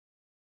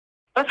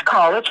This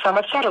call is from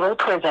a federal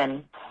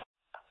prison.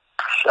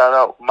 Shout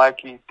out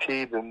Mikey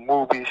T, the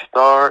movie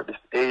star. This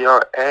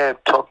AR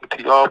Ab talking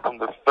to y'all from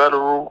the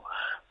federal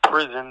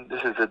prison.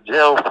 This is a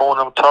jail phone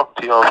I'm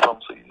talking to y'all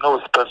from, so you know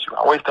it's special.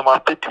 I wasted my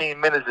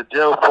 15 minutes of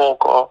jail phone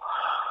call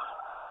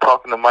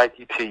talking to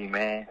Mikey T,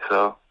 man.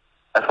 So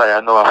that's how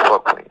y'all know I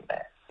fuck with him,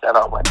 man. Shout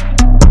out, Mikey.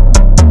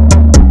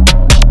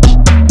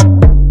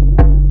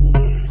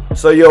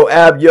 So yo,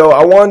 Ab,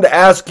 I wanted to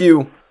ask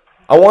you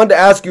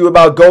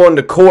about going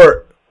to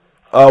court.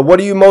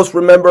 What do you most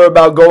remember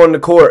about going to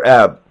court,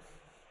 Ab?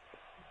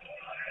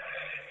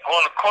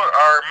 Going to court,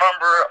 I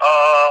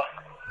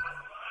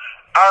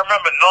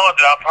remember knowing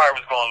that I probably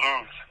was going to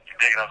lose. You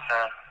dig what I'm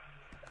saying?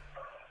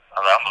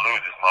 I was like, I'm going to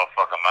lose this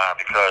motherfucker, man,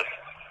 because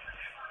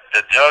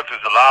the judge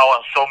was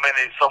allowing so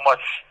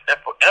much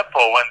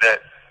info in that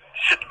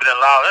shit's been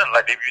allowed in.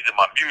 Like, they were using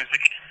my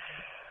music.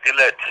 They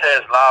let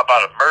Tez lie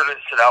about a murder,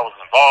 shit I was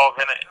involved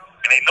in it.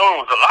 And they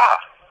know it was a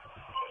lie.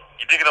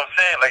 You dig what I'm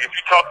saying? Like, if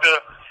you talk to,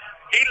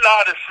 he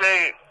lied to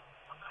say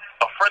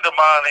a friend of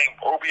mine named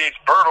OBH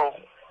Bertle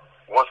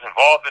was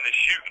involved in the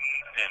shooting,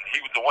 and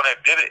he was the one that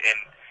did it. And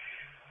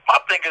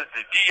my thing is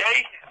the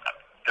DA,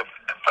 the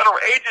federal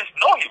agents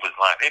know he was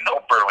lying. They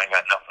know Bertle ain't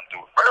got nothing to do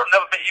with it. Bertle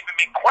never even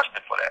been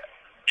questioned for that.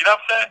 You know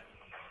what I'm saying?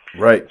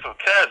 Right. So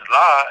Tez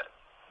lied,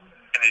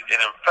 and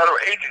the federal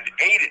agents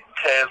aided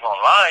Tez on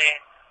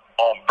lying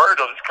on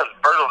Bertle just because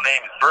Bertle's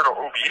name is Bertle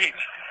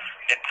OBH.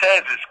 And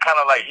Tez is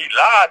kind of like he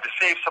lied to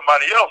save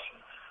somebody else,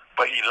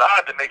 but he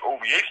lied to make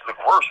OBH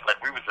look worse, like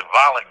we was a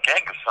violent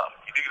gang or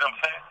something. You dig what I'm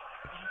saying?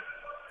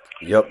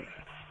 Yep.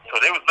 So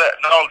they was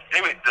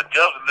the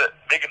judge was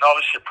making all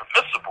this shit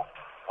permissible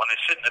when it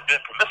shouldn't have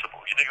been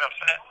permissible. You dig what I'm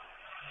saying?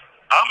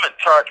 I'm in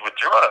charge with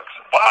drugs.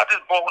 Why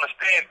this boy want to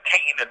stand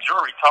tainting the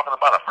jury talking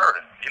about a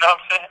murder? You know what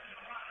I'm saying?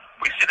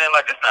 We sit there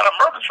like, this not a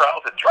murder trial,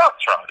 it's a drug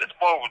trial. This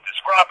boy was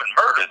describing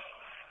murders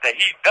that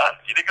he done.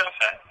 You dig what I'm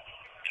saying?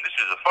 And this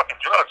is a fucking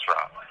drug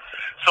trial.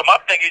 So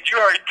my thing is, you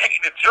already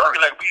tainting the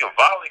jury like we a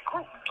violent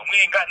group, and we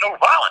ain't got no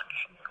violence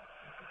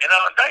in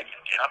our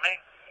indictment. You know what I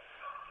mean?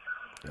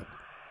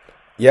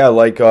 Yeah,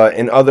 like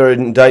in other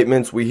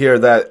indictments, we hear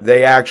that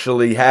they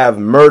actually have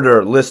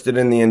murder listed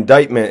in the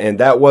indictment, and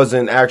that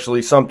wasn't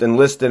actually something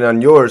listed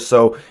on yours,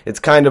 so it's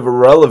kind of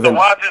irrelevant. So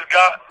why this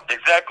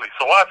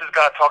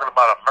guy talking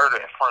about a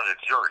murder in front of the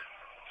jury?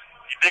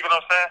 You dig what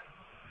I'm saying?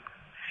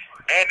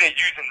 And they're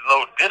using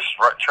little diss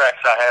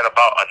tracks I had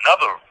about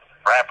another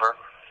rapper,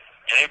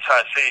 and they try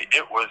to say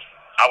I was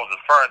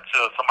referring to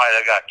somebody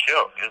that got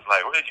killed. It's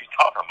like, what are you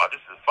talking about?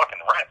 This is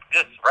fucking rap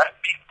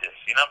beef diss.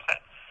 You know what I'm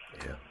saying?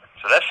 Yeah.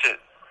 So that shit.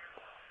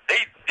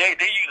 They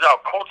use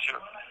our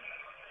culture.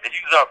 They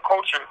use our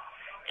culture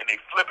and they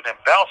flip it and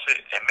bounce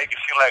it and make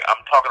it seem like I'm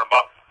talking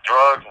about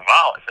drugs and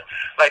violence.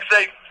 Like,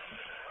 say,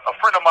 a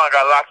friend of mine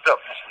got locked up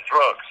for some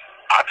drugs.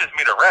 I just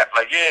made a rap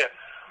like, yeah,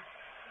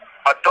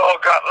 my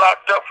dog got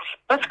locked up for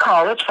some... This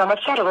call is from a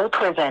federal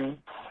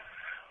prison.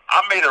 I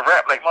made a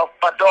rap like,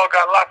 my dog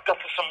got locked up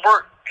for some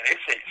work. And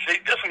they say, see,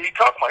 this is what he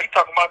talking about. He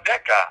talking about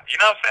that guy. You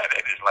know what I'm saying?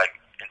 They just, like,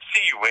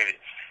 insinuated.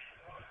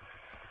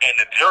 And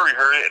the jury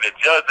heard it, and the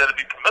judge let it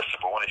be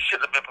permissible when it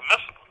shouldn't have been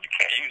permissible. You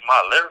can't use my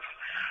lyrics.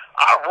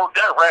 I wrote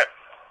that rap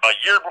a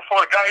year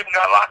before the guy even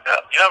got locked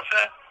up. You know what I'm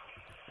saying?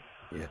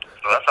 Yeah.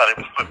 So that's how they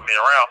was flipping me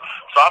around.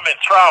 So I'm in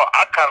trial.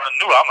 I kind of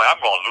knew I'm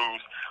going to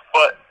lose.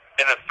 But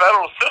in the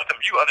federal system,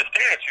 you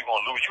understand that you're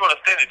going to lose. You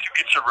understand that you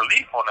get your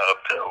relief on the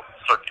appeal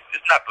circuit.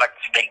 It's not like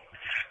the state.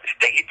 The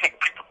state, it takes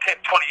people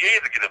 10, 20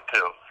 years to get an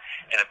appeal.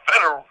 In the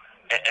federal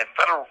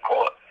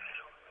court,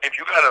 if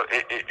you got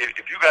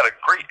a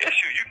great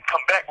issue, you can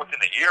come back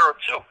within a year or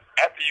two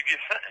after you get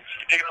sentenced.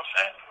 You dig what I'm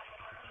saying?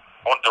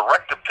 On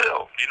direct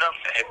appeal, you know what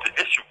I'm saying? If the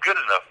issue good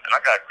enough, and I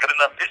got good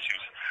enough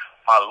issues,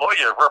 my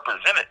lawyer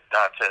represented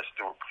Dantes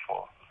Stewart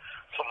before.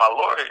 So my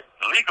lawyer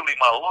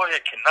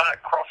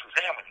cannot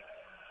cross-examine me.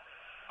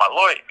 My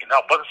lawyer,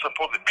 wasn't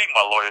supposed to be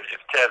my lawyer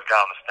if Taz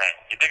got on the stand.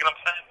 You dig what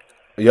I'm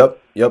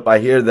saying? Yep, I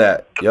hear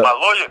that. Yep.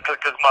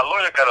 Because my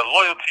lawyer got a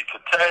loyalty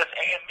to Taz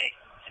and me.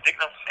 You dig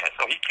what I'm saying?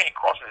 So he can't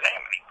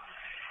cross-examine me.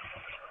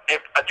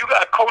 If you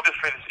got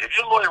co-defendants, if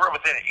your lawyer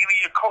represented any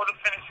of your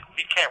co-defendants,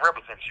 he can't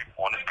represent you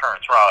on this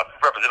current trial.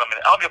 Represent them. I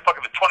don't give a fuck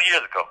if it's 20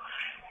 years ago.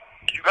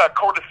 If you got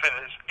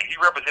co-defendants and he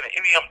represented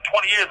any of them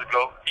 20 years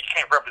ago, he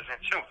can't represent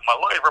you. My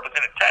lawyer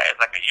represented Taz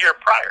like a year or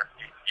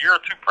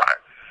two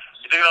prior.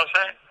 You dig what I'm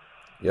saying?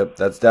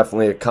 Yep, that's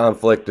definitely a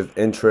conflict of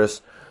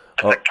interest.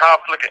 It's a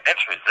conflict of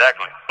interest,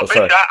 exactly. But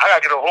sorry. basically, I got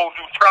to get a whole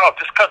new trial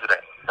just because of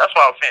that. That's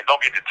why I was saying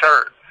don't get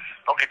deterred.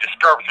 Don't get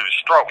discouraged or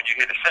distraught when you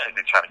hear the sentence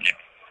they're trying to give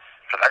me.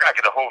 Because I got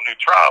to get a whole new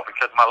trial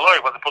because my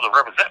lawyer wasn't supposed to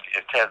represent me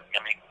if Taz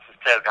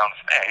got on the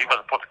stand. He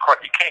wasn't supposed to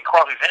he can't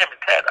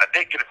cross-examine Taz. I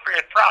did get a fair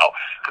trial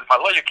because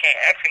my lawyer can't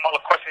ask him all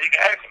the questions he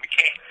can ask him.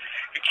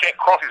 He can't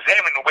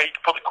cross-examine the way he's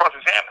supposed to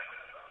cross-examine.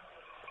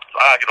 So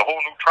I got to get a whole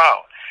new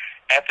trial.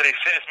 After they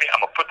sentence me,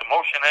 I'm going to put the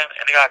motion in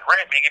and they got to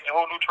grant me and give me a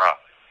whole new trial.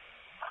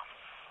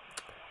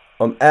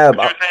 Ab,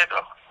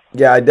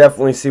 yeah, I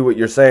definitely see what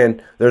you're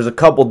saying. There's a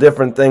couple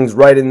different things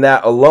right in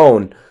that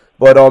alone.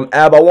 But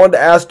Ab, I wanted to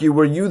ask you,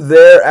 were you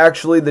there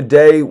actually the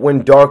day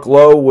when Dark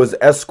Low was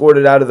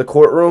escorted out of the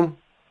courtroom?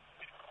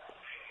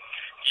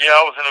 Yeah,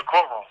 I was in the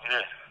courtroom.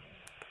 Yeah.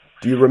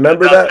 Do you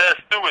remember Don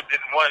that? Stewart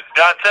didn't want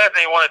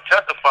to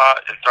testify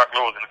if Dark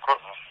Low was in the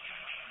courtroom,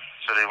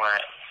 so they went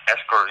and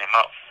escorted him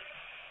out.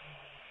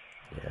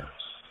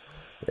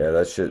 Yeah,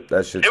 that shit.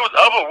 It was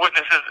other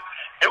witnesses.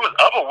 It was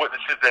other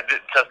witnesses that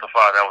didn't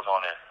testify that was on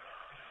there.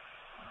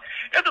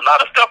 There's a lot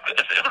of stuff.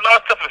 There's a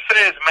lot of stuff it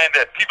says, man,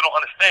 that people don't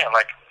understand.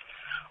 Like,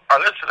 all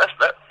right,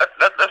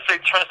 let's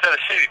say Trendsetter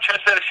Shady.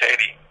 Trendsetter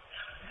Shady.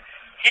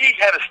 He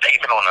had a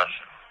statement on us.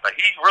 Like,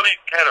 he really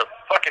had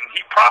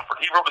he proffered.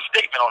 He wrote a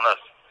statement on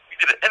us. He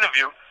did an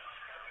interview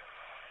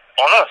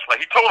on us. Like,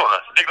 he told on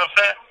us. You know what I'm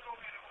saying?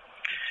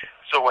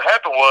 So what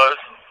happened was,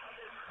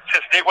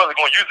 since they wasn't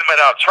going to use him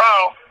at our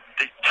trial,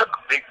 they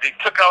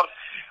took out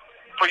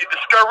for your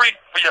discovery,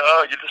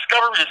 your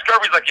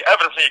discoveries like your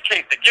evidence in your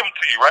case. They give them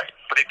to you, right?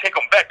 But they take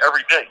them back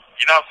every day.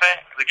 You know what I'm saying?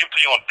 They give them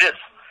to you on disc.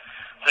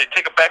 So they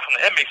take it back from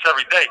the inmates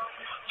every day.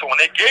 So when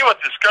they gave us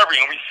discovery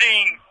and we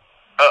seen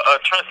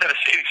a Trendsetter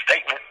Shady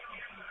statement,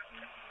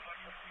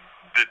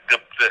 the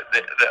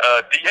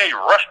DA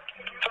rushed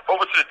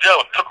over to the jail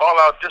and took all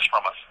our discs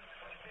from us,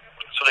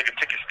 so they could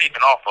take his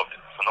statement off of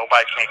it, so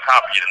nobody can't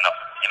copy it or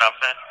nothing. You know what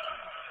I'm saying?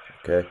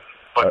 Okay.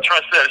 But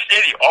Trendsetter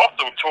Shady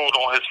also told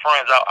on his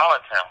friends out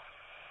Allentown.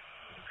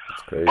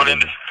 That's crazy. But in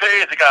this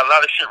page, they got a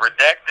lot of shit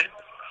redacted,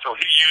 so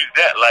he used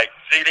that. Like,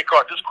 see, they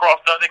got this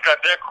crossed out, they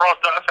got that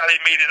crossed out. That's how they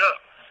made it up.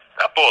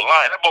 That boy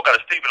lying. That boy got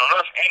a statement on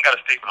us, ain't got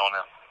a statement on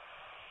them.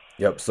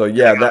 Yep. So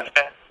yeah,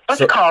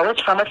 This call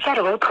is from a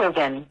federal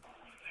prison.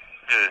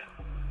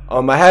 Yeah.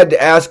 I had to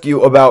ask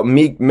you about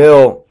Meek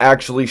Mill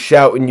actually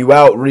shouting you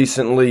out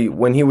recently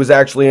when he was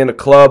actually in a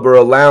club or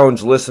a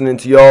lounge listening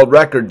to y'all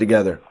record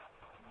together.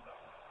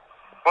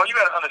 Well, you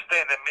gotta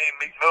understand that me and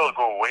Meek Mill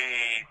go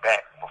way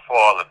back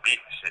before all the beef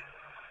and shit.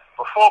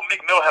 Before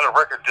Meek Mill had a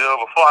record deal,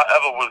 before I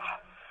ever was,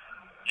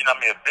 you know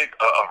what I mean,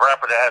 a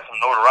rapper that had some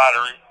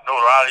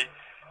notoriety,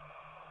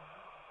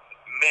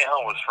 me and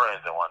him was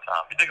friends at one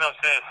time. You think what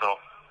I'm saying? So,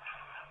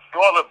 do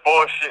all the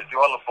bullshit.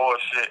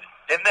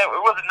 And then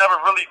it wasn't never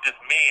really just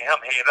me and him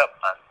head up,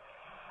 man.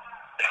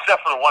 Except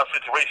for the one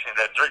situation,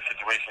 that Drake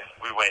situation,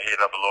 we went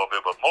head up a little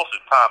bit, but most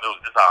of the time it was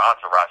just our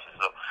entourage.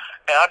 So,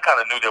 and I kind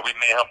of knew that me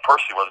and him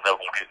personally wasn't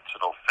ever going to get to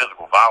no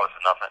physical violence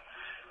or nothing.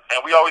 And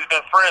we always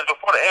been friends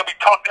before that, and we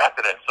talked after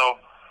that. So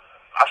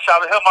I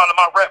shouted him out of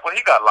my rap when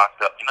he got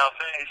locked up. You know what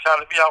I'm saying? He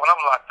shouted me out when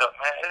I'm locked up,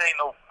 man. It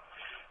ain't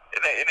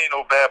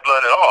no bad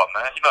blood at all,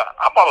 man. You know,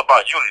 I'm all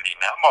about unity,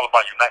 man. I'm all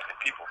about uniting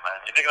people, man.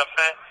 You think what I'm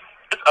saying?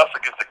 It's us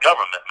against the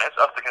government, man. It's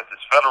us against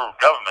this federal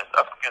government. It's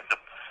us against the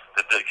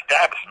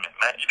establishment,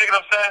 man. You think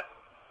what I'm saying?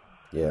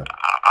 Yeah.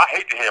 I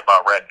hate to hear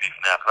about rat beef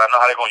now because I know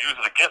how they're going to use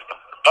it against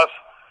us.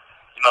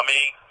 You know what I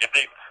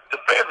mean? The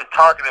feds are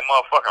targeting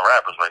motherfucking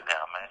rappers right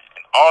now, man.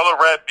 And all the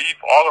rap beef,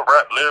 all the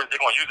rap lyrics, they're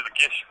going to use it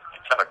against you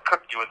and try to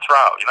cook you in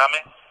trial. You know what I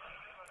mean?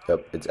 Yep.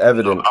 It's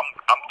evident. So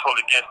I'm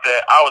totally against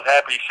that. I was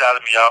happy he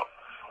shouted me out.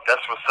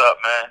 That's what's up,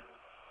 man.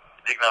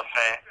 You know what I'm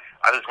saying?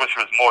 I just wish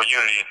there was more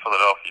unity in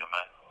Philadelphia,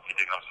 man.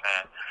 You know what I'm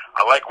saying?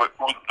 I like what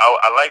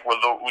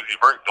Lil Uzi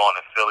Vert doing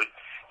in Philly.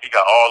 He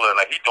got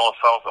he doing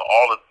songs with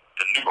all of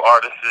the new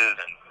artists,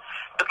 and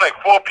it's like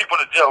 4 people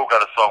in the jail who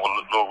got a song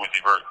with Lil Uzi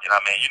Vert. You know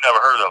what I mean? You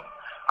never heard of him.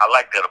 I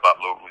like that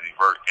about Lil Uzi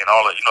Vert and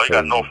all that. You know, he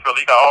got no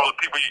Philly. He got all the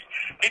people.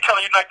 He trying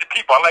to unite the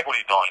people. I like what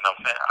he's doing. You know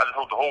what I'm saying? I just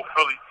hope the whole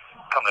Philly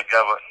come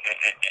together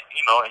and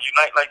you know, and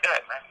unite like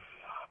that, man.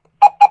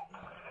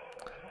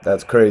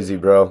 That's crazy,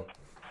 bro.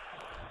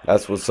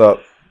 That's what's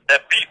up.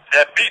 That beat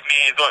me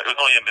is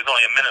only a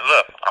minute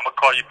left. I'm gonna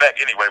call you back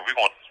anyway. You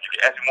can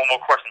ask me one more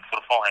question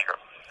before the phone hang up.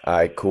 All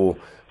right, cool.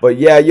 But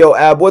yeah, yo,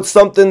 Ab, what's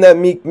something that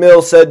Meek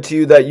Mill said to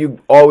you that you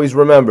always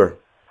remember?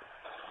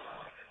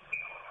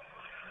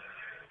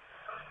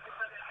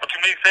 What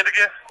you mean? Say it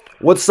again?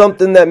 What's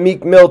something that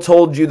Meek Mill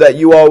told you that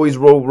you always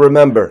will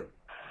remember?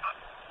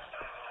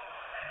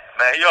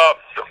 Man,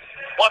 the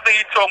one thing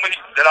he told me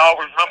that I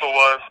always remember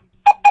was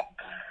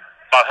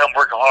about him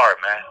working hard,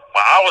 man.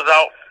 While I was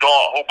out doing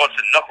a whole bunch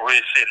of knucklehead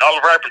shit, and all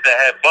the rappers that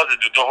had buzzers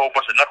do a whole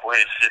bunch of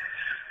knucklehead shit,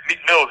 Meek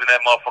Mill was in that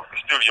motherfucking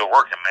studio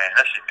working, man.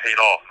 That shit paid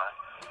off, man.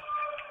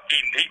 He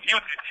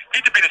used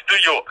to be in the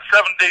studio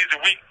 7 days a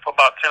week for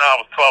about 10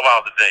 hours, 12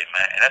 hours a day,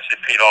 man. And that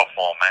shit paid off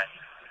for him, man.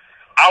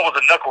 I was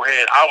a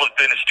knucklehead. I was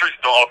in the streets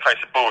doing all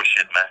types of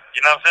bullshit, man.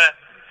 You know what I'm saying?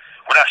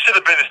 When I should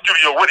have been in the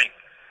studio with him.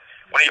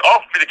 When he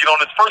offered me to get on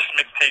his first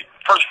mixtape,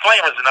 First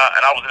Flamers, and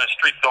I was in the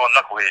streets doing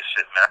knucklehead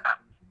shit, man.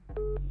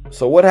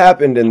 So what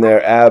happened in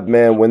there, Ab,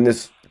 man, when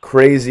this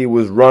crazy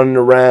was running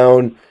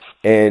around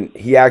and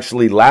he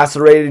actually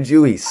lacerated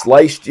you, he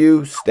sliced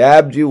you,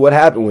 stabbed you? What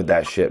happened with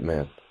that shit,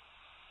 man?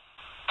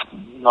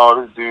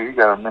 No, this dude, he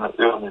got a mental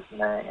illness,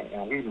 man,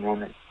 and we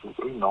knew it.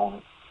 We known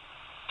it.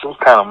 It was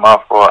kind of my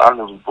fault. I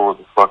knew the boy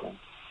was fucking.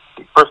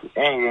 First,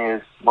 and he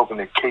is smoking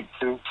the cake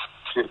too,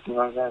 shit, you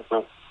know what I'm saying?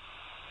 So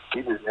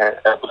he just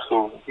had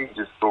episodes. He was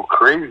just so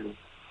crazy,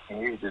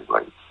 and he was just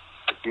like,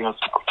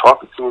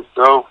 talking to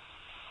himself.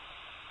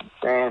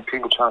 And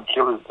people trying to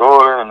kill his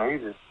daughter, and he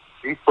just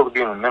He's supposed to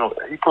be in the mental.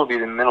 He's supposed to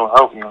be in the mental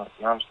health unit.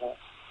 You know what I'm saying?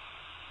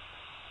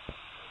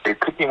 They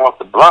took him off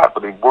the block,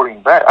 but they brought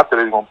him back. I thought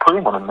they were gonna put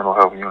him on the mental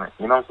health unit.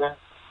 You know what I'm saying?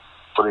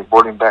 But they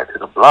brought him back to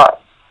the block.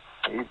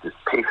 And he's just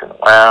pacing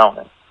around,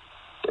 and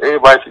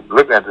everybody just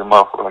looking at the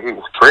motherfucker like he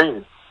was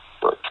crazy.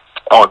 But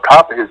on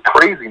top of his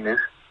craziness,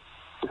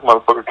 this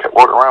motherfucker kept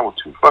walking around with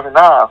 2 fucking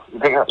knives. You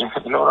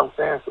know what I'm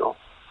saying? So,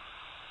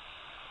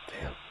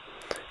 damn.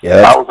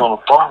 Yeah. I was on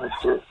the phone and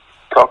shit,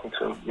 talking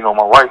to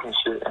my wife and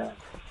shit, and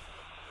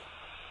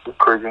this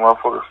crazy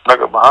motherfucker snuck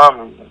up behind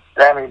me and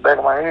stabbed me in the back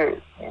of my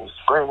head and was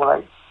screaming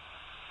like,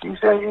 "You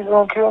said you was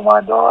gonna kill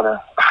my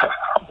daughter?"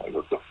 I'm like,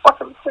 "What the fuck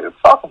are this nigga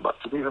talking about?"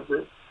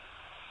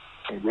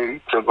 And then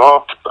he took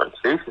off, started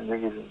chasing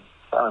niggas and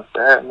trying to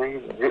stab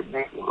niggas and hit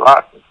niggas with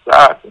locks and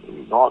shots and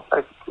he was all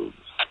types of crazy.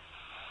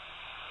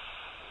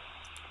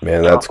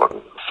 Man,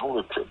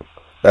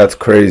 that's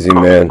crazy,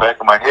 man.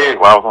 Back of my head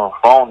while I was on the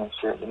phone and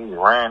shit, and he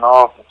ran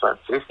off and started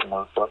chasing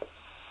motherfuckers.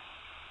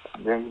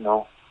 And then,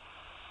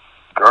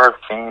 guards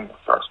came and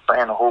started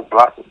spraying the whole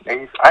block with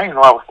mace. I didn't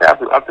know I was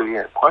stabbed after he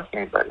had punched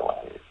me back in my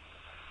head.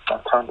 I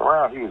turned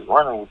around, he was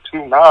running with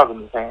 2 knives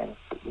in his hand.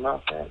 You know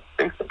what I'm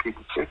saying? Chasing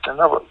people, chasing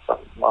another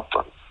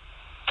motherfucker.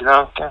 You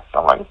know what I'm saying?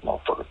 I'm like, this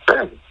motherfucker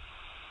crazy.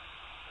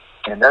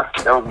 And that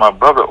was my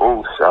brother,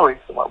 old Shelly.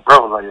 So my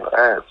brother was like, "Yo,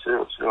 Ab,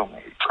 chill,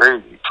 man. He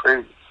crazy. You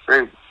know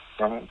what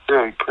I mean?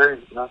 Chill, he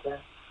crazy. You know what I'm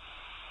saying?"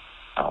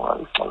 I'm like,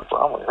 this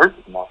motherfucker, I'm gonna hurt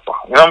this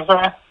motherfucker. You know what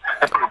I'm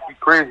saying? He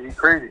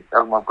crazy.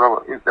 That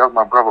was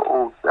my brother,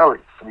 old Shelly.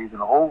 And he's in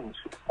the hole and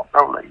shit. My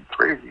brother like, he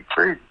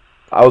crazy.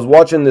 I was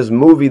watching this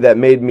movie that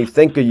made me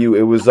think of you.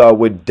 It was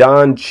with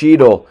Don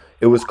Cheadle.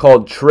 It was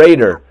called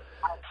Traitor.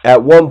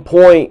 At one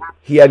point,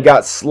 he had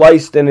got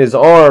sliced in his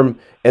arm,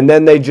 and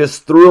then they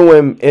just threw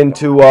him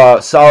into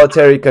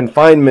solitary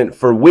confinement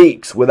for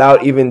weeks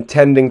without even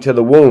tending to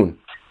the wound.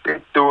 They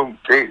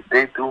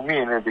threw me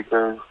in there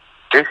because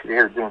basically they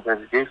had to do an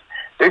investigation.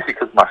 Basically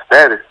because my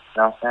status,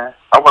 you know what I'm saying?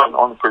 I wasn't the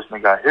only person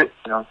that got hit,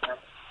 you know what I'm saying?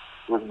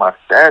 It was my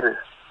status,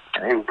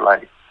 and he was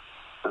like,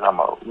 because I'm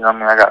a, you know what I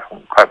mean? I got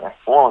some type of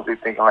informants. They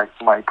thinking like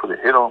somebody put a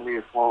hit on me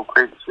or some old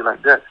crazy shit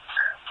like that.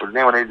 But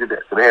then when they did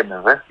that, so they had to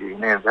investigate,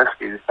 and they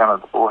investigated, found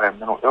out the boy had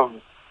mental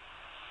illness.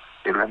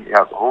 They let me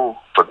out the hole.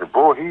 But the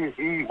boy,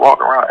 he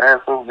walked around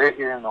asshole naked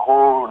in the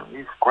hole, and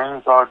he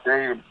screams all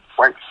day, and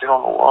wipes shit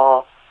on the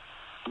wall.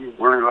 He's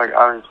really like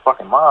out of his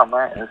fucking mind,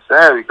 man. And it's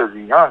sad because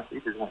he's young. He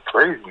just went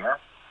crazy, man.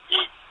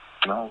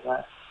 You know what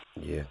I'm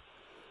saying?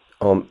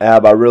 Yeah.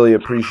 Ab, I really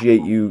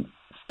appreciate you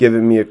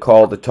giving me a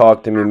call to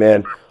talk to me,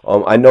 man.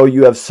 I know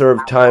you have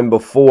served time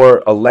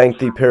before, a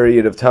lengthy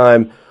period of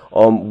time.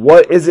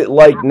 What is it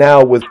like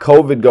now with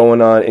COVID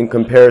going on in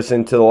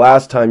comparison to the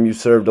last time you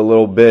served a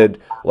little bit?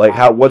 Like,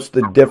 what's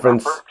the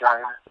difference?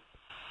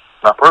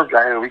 My first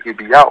guy here, we could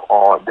be out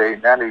all day.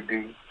 Now they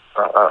do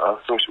a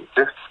social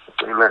distance.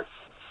 They let a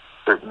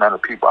certain amount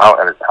of people out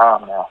at a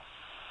time now.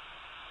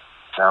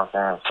 You know what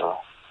I'm saying? So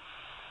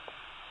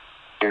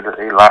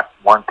they lock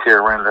one tier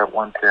in, let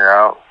one tier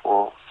out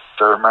for a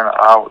certain amount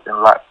of hours,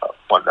 then lock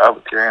one the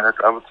other tier in, let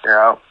the other tier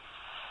out.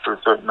 For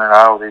a certain amount of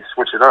hours, they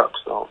switch it up.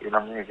 So, you know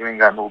what I mean? If you ain't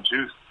got no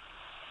juice,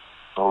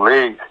 no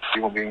legs,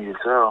 you gonna be in your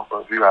cell.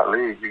 But if you got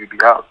legs, you could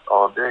be out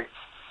all day.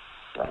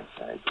 You know what I'm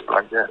saying? Just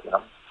like that, you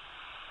know?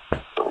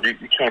 So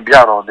you can't be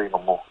out all day no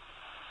more.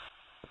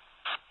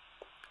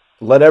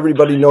 Let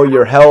everybody know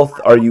your health.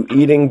 Are you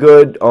eating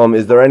good?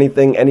 Is there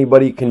anything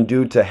anybody can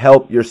do to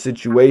help your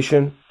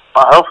situation?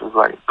 My health is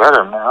like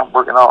better, man. I'm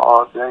working out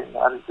all day.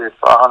 I just did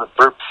 500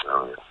 burpees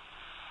earlier.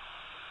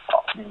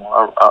 You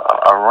know,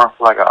 I run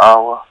for like an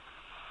hour.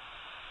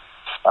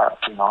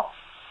 You know,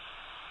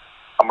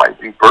 I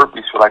might do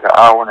burpees for like an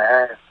hour and a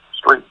half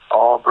straight,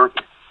 all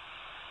burpees.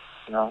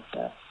 You know what I'm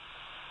saying?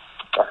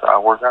 That's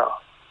how I work out.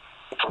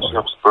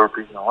 Push-ups,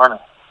 burpees, and running.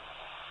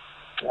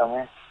 You know what I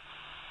mean?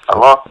 I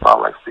lost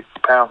about like 60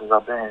 pounds since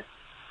I've been here.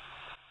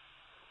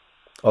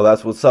 Oh,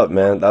 that's what's up,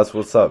 man. That's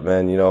what's up,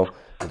 man. You know,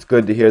 it's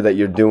good to hear that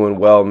you're doing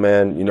well,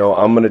 man. You know,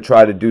 I'm going to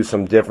try to do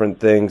some different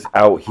things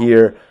out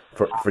here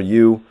for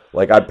you.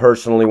 Like, I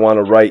personally want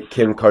to write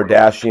Kim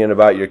Kardashian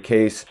about your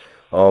case.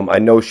 I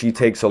know she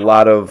takes a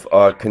lot of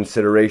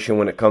consideration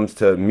when it comes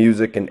to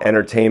music and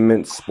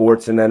entertainment,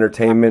 sports and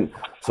entertainment.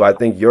 So I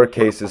think your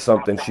case is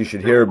something she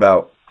should hear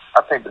about.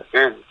 I think the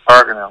feds is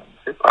targeting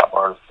hip-hop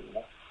artists.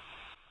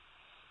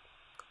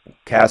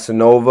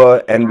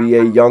 Casanova,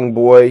 NBA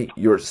Youngboy,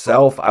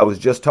 yourself. I was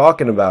just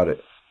talking about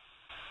it.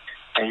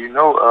 And you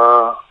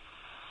know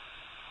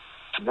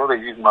they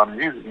use my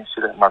music and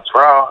shit at my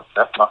trial.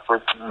 That's my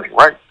First Amendment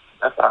right.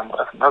 That's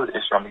another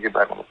issue I'm gonna get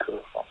back on the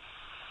pill from.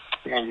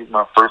 You can't use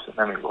my First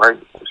Amendment right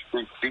to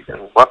free speech as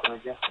a weapon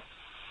against me.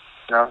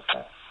 You know what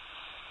I'm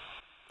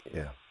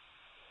saying?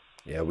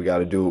 Yeah, we got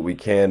to do what we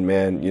can,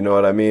 man. You know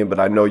what I mean? But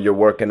I know you're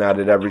working at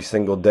it every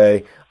single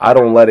day. I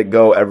don't let it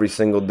go every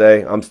single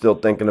day. I'm still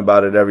thinking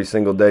about it every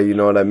single day. You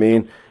know what I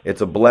mean?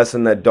 It's a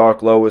blessing that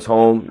Dark Low is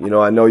home. You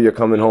know, I know you're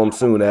coming home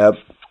soon, Ab.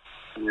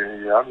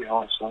 Yeah, I'll be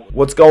home soon.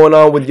 What's going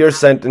on with your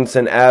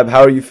sentencing, Ab?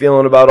 How are you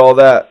feeling about all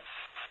that?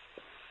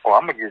 Oh,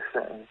 I'm going to get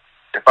sentenced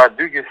if I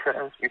do get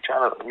sentenced, we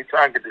try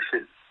to get this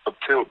shit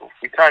appealed.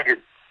 We try to get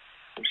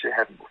some shit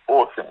happen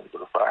before sentence.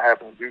 But if I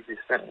happen to do get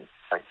sentenced,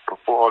 like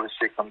before all this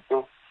shit comes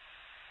through,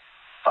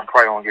 I'm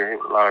probably gonna get hit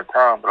with a lot of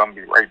time. But I'm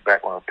gonna be right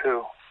back on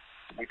appeal.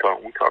 We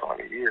talking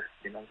like a year.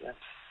 You know what I'm saying?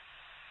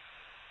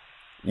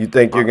 You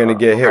think you're gonna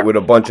get hit with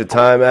a bunch of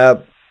time,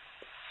 Ab?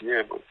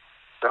 Yeah, but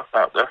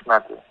that's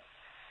not the.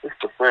 It's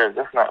the feds.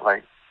 That's not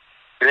like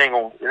it ain't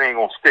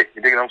gonna stick.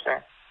 You dig what I'm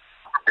saying?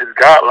 There's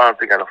guidelines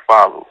they gotta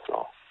follow.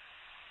 So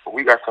but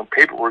we got some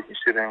paperwork and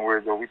shit in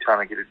where though we trying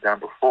to get it done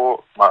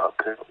before my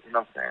appeal. You know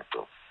what I'm saying?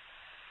 So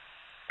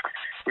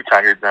we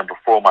trying to get it done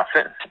before my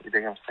sentence. You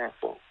dig what I'm saying?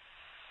 So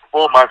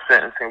before my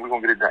sentencing, we gonna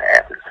get it done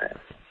after the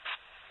sentence.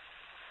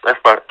 That's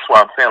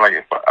why I'm saying like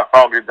if I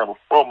don't get it done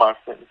before my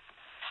sentence,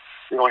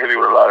 they're gonna hit me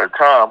with a lot of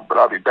time. But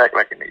I'll be back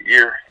like in a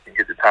year and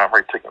get the time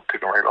right, taken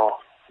right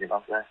off. You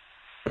know what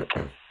I'm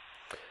saying?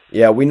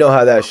 Yeah, we know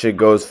how that shit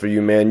goes for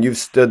you, man. You've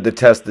stood the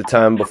test of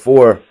time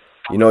before.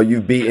 You know,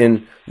 you've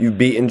beaten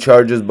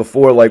charges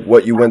before, like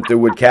what you went through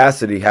with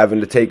Cassidy,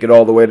 having to take it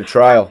all the way to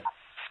trial.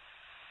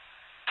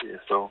 Yeah,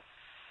 so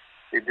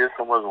they did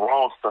so much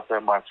wrong stuff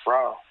at my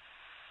trial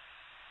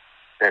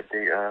that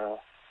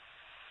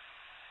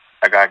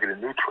I gotta get a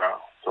new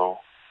trial. So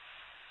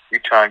we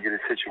try and get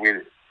it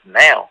situated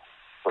now,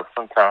 but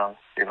sometimes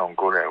it don't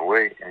go that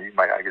way, and you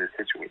might gotta get it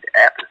situated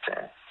after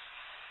sentence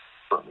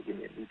for them to give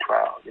me a new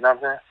trial. You know what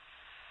I'm saying?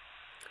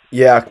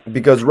 Yeah,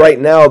 because right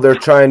now they're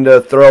trying to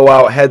throw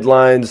out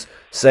headlines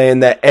saying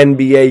that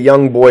NBA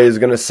YoungBoy is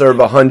going to serve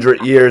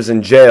 100 years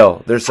in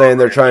jail. They're saying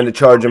they're trying to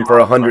charge him for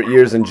 100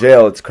 years in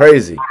jail. It's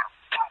crazy.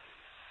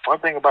 One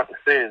thing about the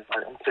feds, like,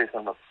 I'm going to tell you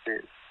something about the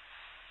feds.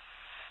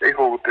 Their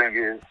whole thing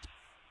is,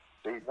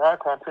 they 9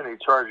 times 10 they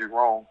charge you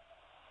wrong.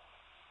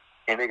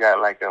 And they got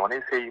like, when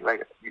they say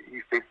like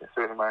you facing a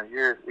certain amount of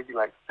years, it'd be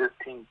like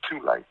 15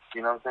 to life,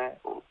 you know what I'm saying?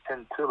 Or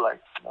 10 to life,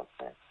 you know what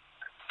I'm saying?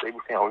 They be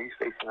saying, oh, he's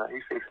facing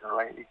a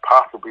life,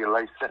 possibly a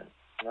life sentence.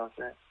 You know what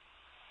I'm saying?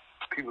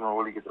 People don't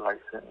really get the life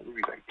sentence. It'd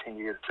be like 10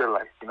 years to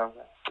life. You know what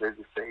I'm saying?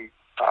 They just say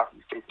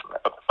possibly facing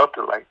up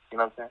to life. You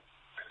know what I'm saying?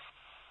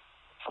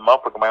 A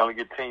motherfucker might only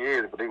get 10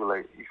 years, but they were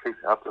like, he's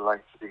facing up to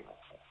life. You know what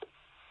I'm saying?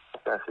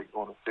 That's that shit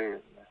going to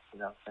feds, man. You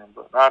know what I'm saying?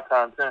 But 9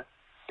 times 10,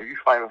 if you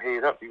fight them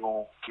head up, you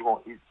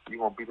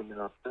gonna beat them in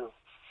the field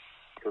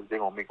because they're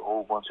gonna make a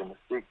whole bunch of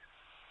mistakes.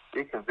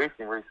 Their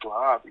conviction rate so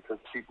high because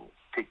people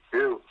take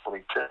bills before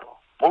they tell.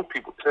 Most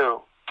people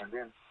tell, and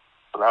then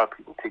a lot of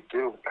people take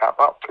deals and cop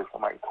out because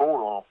somebody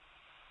told on them.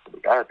 So they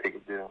gotta take a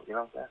deal. You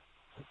know what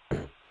I'm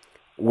saying?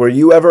 Were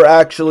you ever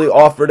actually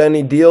offered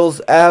any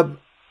deals, Ab?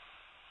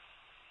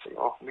 They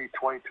offered me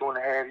 22 and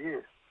a half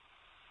years.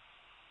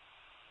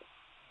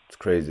 It's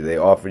crazy. They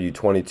offered you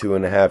 22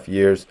 and a half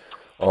years.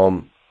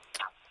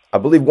 I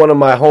believe one of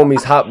my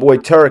homies, Hot Boy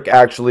Turk,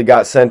 actually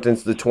got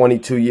sentenced to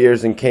 22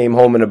 years and came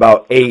home in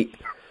about 8.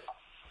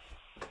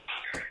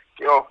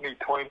 They offered me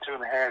 22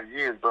 and a half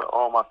years, but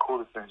all my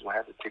co-defendants will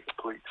have to take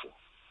a plea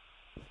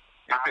too.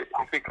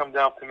 If it comes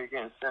down to me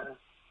getting sentenced,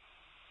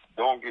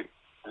 don't get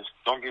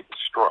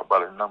distraught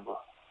by the number.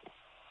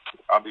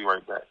 I'll be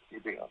right back. You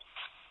be honest.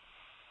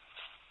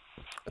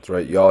 That's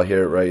right. Y'all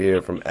hear it right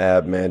here from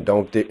Ab, man.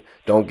 Don't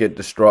get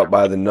distraught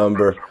by the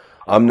number.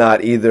 I'm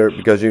not either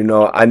because, you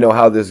know, I know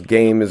how this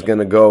game is going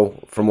to go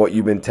from what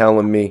you've been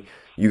telling me.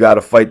 You got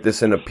to fight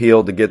this in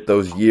appeal to get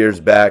those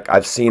years back.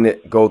 I've seen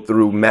it go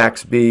through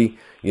Max B.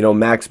 You know,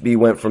 Max B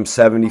went from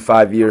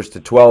 75 years to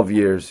 12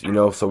 years, you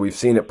know, so we've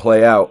seen it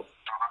play out.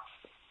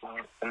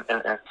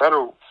 And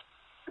federal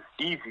is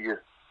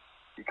easier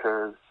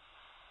because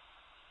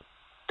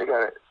they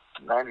got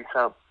a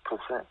 97%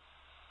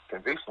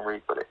 conviction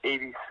rate, but an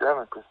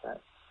 87%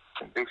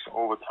 conviction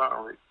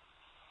overturn rate.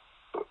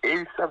 So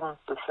 87%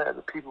 of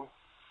the people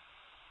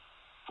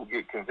who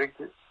get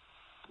convicted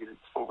get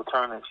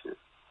overturned that shit.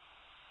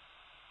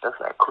 That's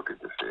how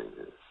crooked this shit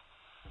is.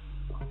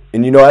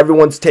 And, you know,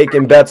 everyone's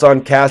taking bets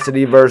on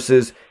Cassidy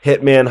versus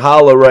Hitman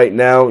Holla right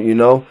now, you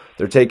know.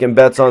 They're taking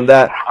bets on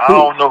that. I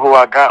don't know who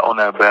I got on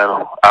that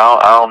battle. I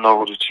don't know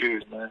who to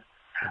choose, man.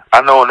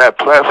 I know on that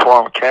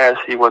platform,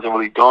 Cassidy wasn't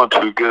really doing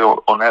too good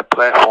on that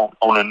platform,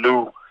 on the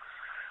new,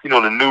 you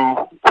know, the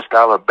new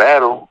style of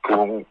battle.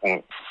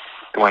 Because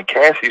when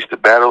Cassidy used to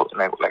battle,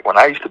 like when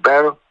I used to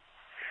battle,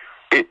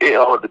 it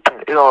all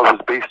depended. It all was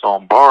based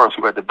on bars.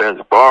 Who had the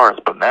best bars?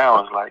 But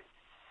now it's like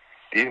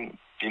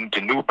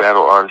the new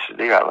battle artists,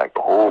 they got like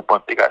a whole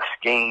bunch. They got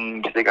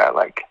schemes. They got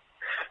like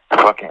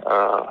fucking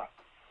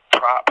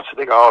props.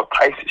 They got all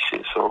types of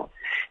shit. So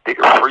they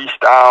can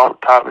freestyle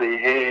top of their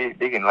head.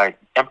 They can like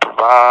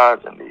improvise,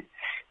 and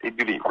they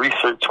do the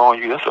research on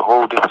you. That's a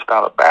whole different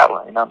style of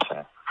battling. You know what I'm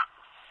saying?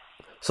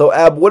 So,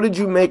 Ab, what did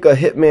you make of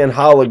Hitman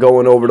Holla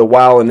going over to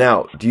Wild 'N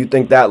Out? Do you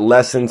think that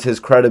lessens his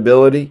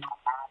credibility?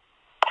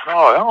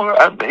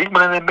 No, he went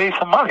in and made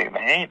some money,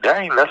 man. That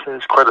ain't lessening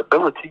his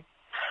credibility.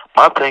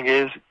 My thing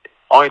is,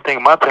 I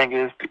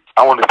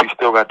wonder if he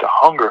still got the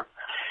hunger.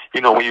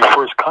 You know, when you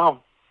first come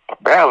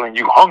battling,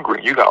 you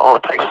hungry. You got all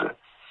types of,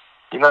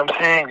 you know what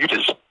I'm saying? You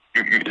just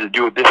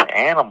do a different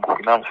animal.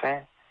 You know what I'm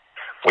saying?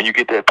 when you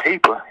get that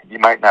paper, you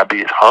might not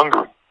be as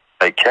hungry.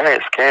 Like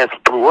Cass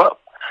blew up.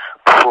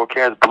 Before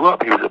Cass blew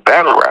up, he was a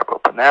battle rapper.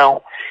 But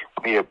now,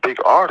 when you're a big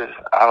artist,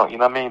 you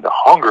know what I mean? The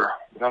hunger,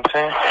 you know what I'm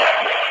saying?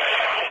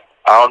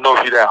 I don't know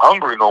if you're that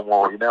hungry no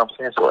more, you know what I'm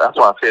saying? So that's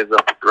why I say it's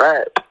up for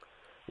grabs.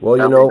 Well,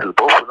 you know, know,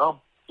 both of them,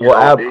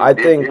 I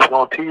think they was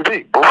on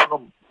TV. Both of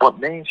them went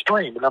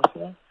mainstream, you know what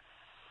I'm saying?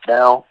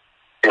 Now,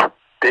 if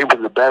they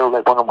was a battle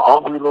like one of them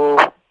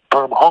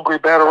hungry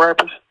battle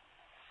rappers,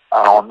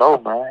 I don't know,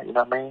 man. You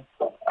know what I mean?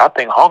 I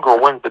think hunger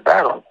wins the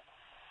battle.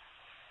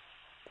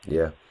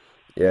 Yeah,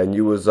 and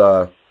you was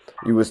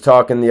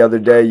talking the other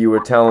day. You were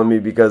telling me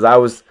because I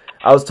was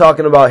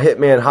talking about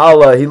Hitman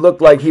Holla. He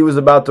looked like he was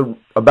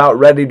about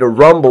ready to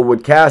rumble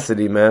with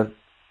Cassidy, man.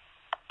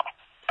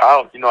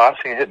 I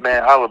seen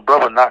Hitman Holla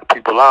brother knock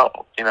people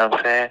out. You know what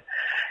I'm saying?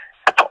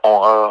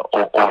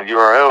 On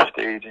URL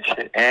stage and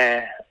shit.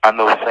 And I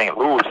know St.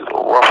 Louis is a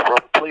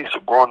rough place. So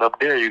growing up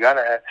there, you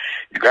gotta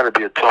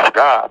be a tough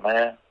guy,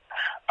 man.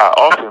 I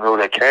also know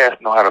that Cass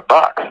know how to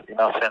box. You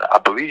know what I'm saying? I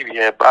believe he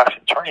had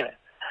boxing training.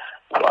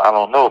 So I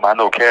don't know, but I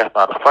know Cass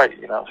know how to fight.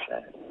 You know what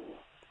I'm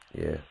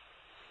saying?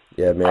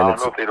 Yeah, man. I don't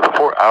know if they the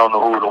fourth. I don't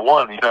know who the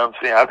one. You know what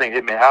I'm saying? I think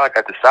Hitman Holla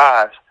got the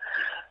size.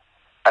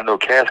 I know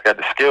Cass got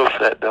the skill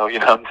set, though. You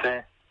know what I'm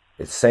saying?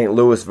 It's St.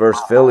 Louis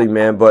versus Philly,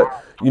 man. But,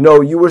 you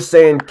were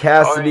saying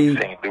Cassidy.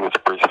 St. Louis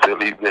versus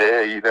Philly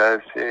there. You know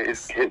what I'm saying?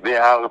 It's Hitman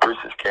Holla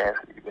versus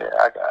Cassidy there.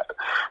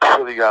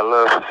 Philly got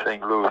love for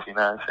St. Louis. You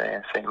know what I'm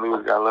saying? St.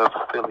 Louis got love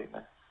for Philly,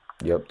 man.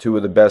 Yep, two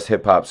of the best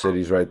hip-hop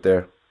cities right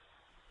there.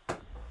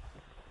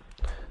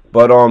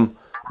 But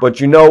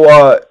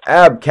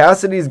Ab,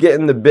 Cassidy's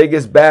getting the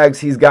biggest bags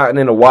he's gotten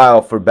in a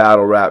while for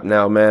battle rap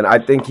now, man. I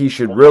think he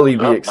should really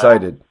be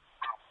excited. Man.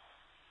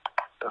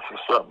 That's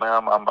what's up,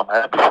 man. I'm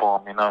happy for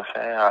him, you know what I'm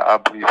saying? I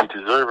believe he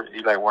deserves it.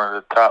 He's like one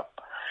of the top,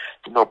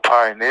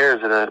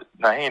 pioneers of the...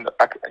 Now,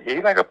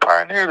 he like a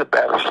pioneer of the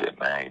battle shit,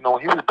 man.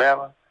 When he was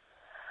battling,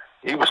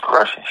 he was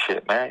crushing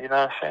shit, man. You know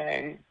what I'm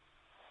saying?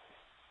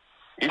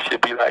 He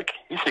should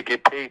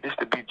get paid just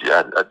to be a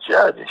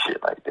judge and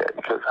shit like that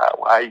because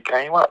how he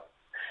came up.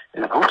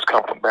 His roots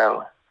come from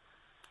battling.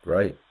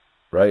 Right.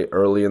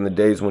 Early in the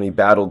days when he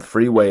battled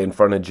Freeway in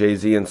front of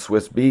Jay-Z and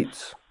Swiss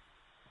Beats.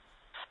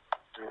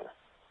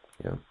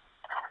 Yeah.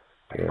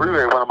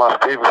 Freeway, one of my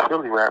favorite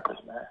Philly rappers,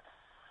 man.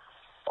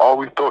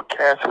 Always thought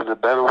Cass was a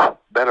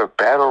better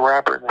battle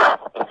rapper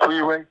than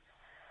Freeway.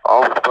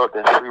 Always thought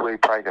that Freeway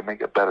probably could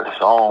make a better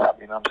song.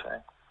 You know what I'm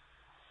saying?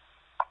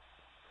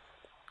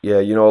 Yeah,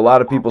 a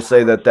lot of people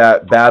say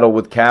that battle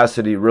with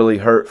Cassidy really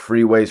hurt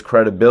Freeway's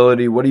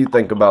credibility. What do you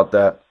think about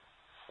that?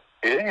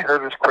 It ain't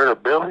hurt his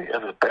credibility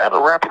as a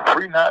battle rapper.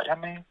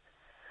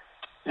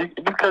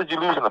 Because you're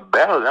losing a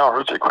battle, that don't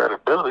hurt your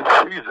credibility.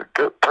 Free's a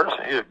good person.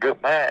 He's a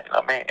good man.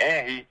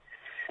 And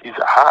he's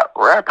a hot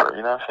rapper.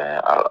 You know what I'm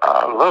saying?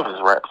 I love his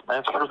raps,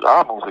 man. His first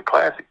album was a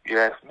classic, if you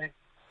ask me.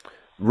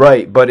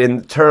 Right, but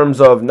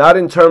not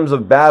in terms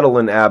of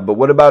battling, Ab, but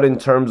what about in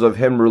terms of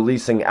him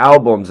releasing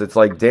albums? It's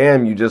like,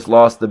 damn, you just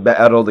lost the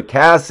battle to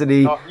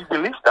Cassidy. No, he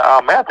released the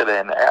album after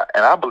that,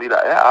 and I believe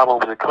that album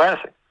was a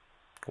classic.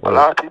 Well, a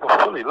lot of people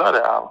really love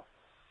that album.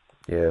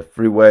 Yeah,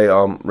 Freeway,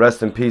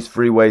 rest in peace,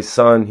 Freeway's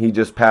son. He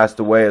just passed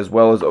away, as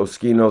well as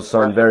Oskino's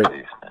son. Peace,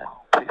 man.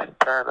 Peace in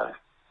paradise.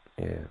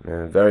 Yeah,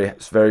 man,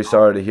 very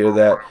sorry to hear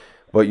that.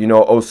 But,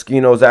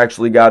 Oskino's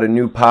actually got a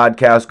new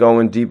podcast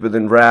going, Deeper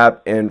Than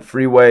Rap, and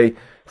Freeway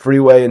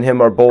and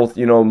him are both,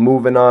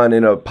 moving on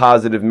in a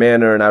positive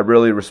manner, and I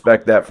really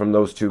respect that from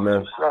those two, man.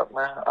 What's up,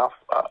 man? That's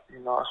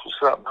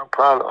what's up, man. I'm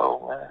proud of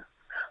O, man.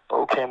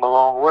 O came a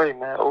long way,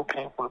 man. O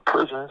came from the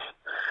prisons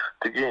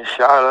to getting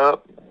shot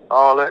up,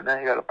 all that. Now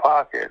he got a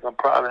podcast. I'm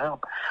proud of him.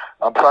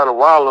 I'm proud of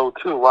Wallow,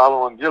 too.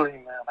 Wallow and Gilly,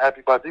 man. I'm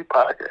happy about their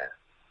podcast.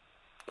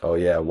 Oh,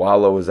 yeah.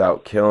 Wallow is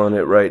out killing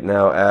it right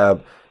now,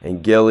 Ab.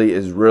 And Gilly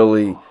is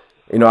really...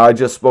 I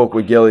just spoke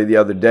with Gilly the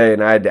other day,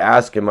 and I had to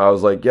ask him. I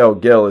was like, yo,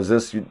 Gil, is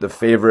this the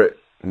favorite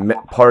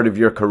part of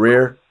your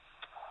career?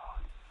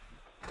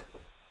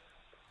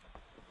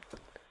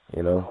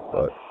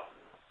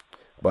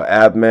 But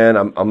Ab, man,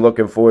 I'm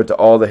looking forward to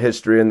all the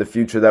history in the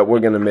future that we're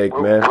going to make,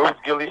 man. What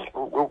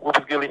was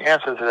Gilly's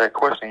answer to that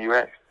question you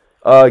asked?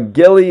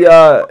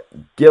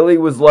 Gilly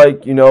was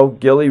like,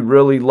 Gilly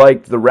really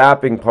liked the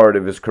rapping part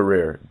of his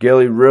career.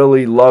 Gilly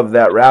really loved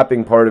that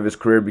rapping part of his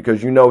career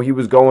because, he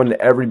was going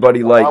to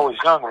everybody like... I was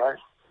young, right?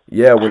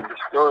 Yeah. The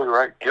story,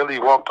 right? Gilly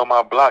walked on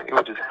my block. It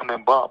was just him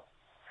and Bump.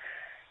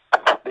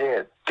 They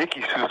had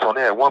Dickie suits on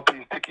there,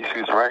 one-piece Dickie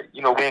suits, right?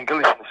 Me and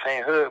Gilly from the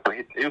same hood, but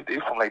he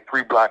from like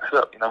 3 blocks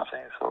up, you know what I'm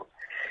saying? So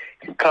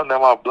he come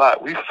down my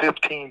block. We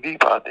 15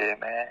 deep out there,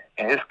 man.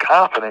 And his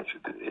confidence,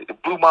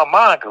 it blew my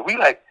mind because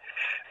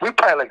we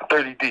probably like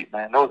 30 deep,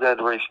 man. No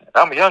exaggeration.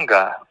 I'm a young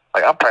guy.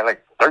 I'm probably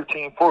like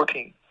 13,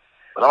 14.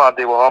 But I'm out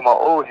there with all my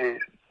old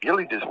heads.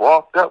 Gilly just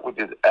walked up with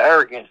this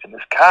arrogance and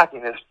this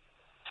cockiness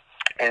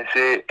and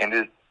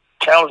just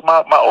challenged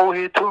my old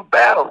head to a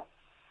battle.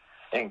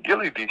 And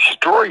Gilly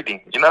destroyed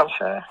him. You know what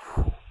I'm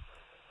saying?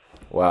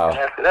 Wow. And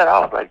after that, I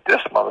was like,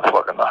 this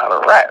motherfucker know how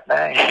to rap,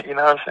 man. You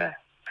know what I'm saying?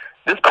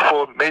 This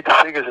before major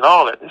figures and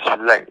all that. This is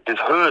like this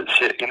hood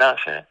shit, you know what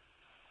I'm saying?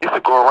 He used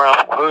to go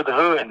around from hood to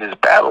hood and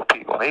just battle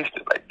people. And they used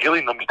to, like, Gilly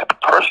and them used to be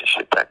crushing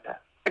shit back then.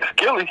 It's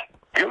Gilly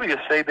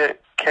would say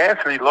that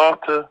Cassidy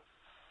lost to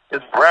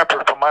this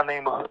rapper from my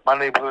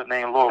neighborhood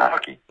named Lil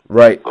Rucky.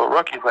 Right. Lil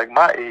Rucky's like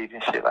my age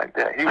and shit like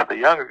that. He was the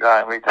younger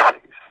guy in major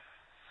figures.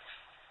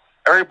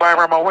 Everybody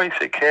around my way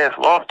said Cass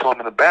lost to him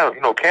in the battle.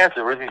 You know, Cass is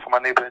originally from my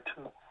neighborhood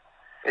too.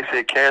 They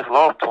said Cass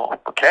lost to him.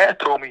 But Cass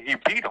told me he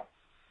beat him.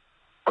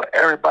 But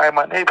everybody in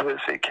my neighborhood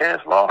said Cass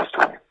lost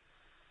to him.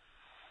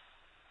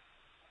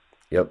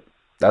 Yep.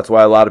 That's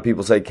why a lot of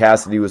people say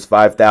Cassidy was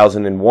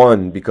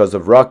 5,001 because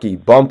of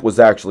Rucky. Bump was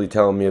actually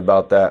telling me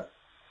about that.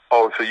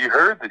 Oh, so you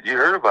heard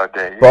about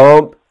that? Yeah.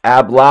 Bump,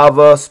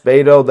 Ablava,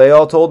 Spado, they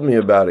all told me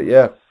about it,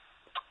 yeah.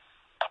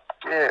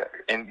 Yeah,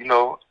 and you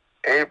know,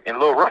 Abe and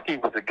Lil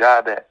Rucky was the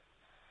guy that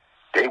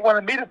they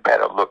wanted me to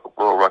battle Lil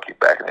Rucky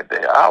back in the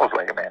day. I was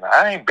like, man,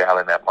 I ain't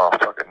battling that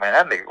motherfucker, man.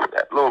 That nigga,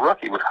 that Lil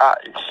Rucky was hot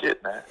as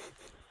shit, man.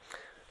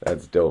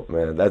 That's dope,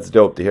 man. That's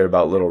dope to hear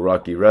about Little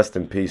Rucky. Rest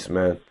in peace,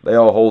 man. They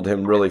all hold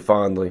him really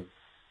fondly.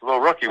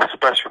 Lil Rucky was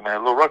special,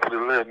 man. Lil Rucky could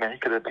have lived, man. He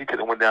could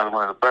have went down as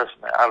one of the best,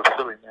 man. Out of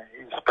Philly, man.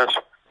 He was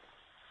special.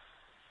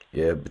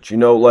 Yeah, but you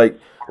know, like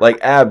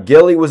Ab,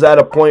 Gilly was at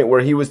a point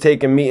where he was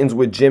taking meetings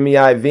with Jimmy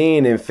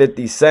Iovine and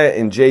 50 Cent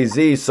and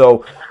Jay-Z,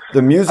 so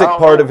the music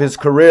part of his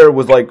career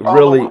was like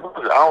really... I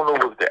don't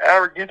know, was the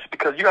arrogance?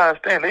 Because you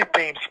understand, they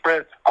fame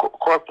spread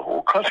across the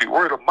whole country,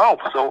 word of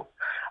mouth, so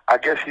I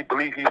guess he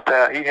believed he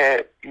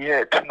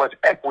had too much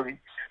equity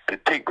to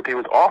take what they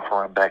was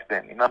offering back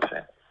then, you know what I'm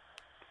saying?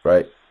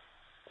 Right.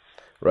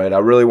 Right, I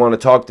really want to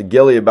talk to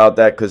Gilly about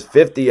that because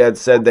 50 had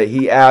said that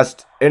he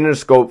asked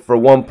Interscope for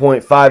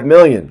 $1.5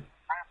 million.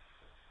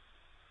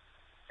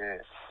 Yeah.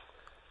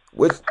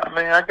 Which, I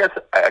mean, I guess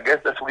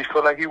that's what he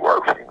feel like he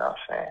works, you know what I'm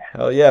saying?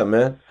 Hell yeah,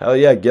 man. Hell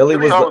yeah. Gilly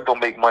was always gonna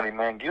make money,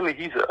 man. Gilly,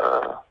 he's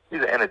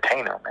an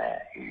entertainer, man.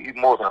 He's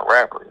more than a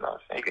rapper, you know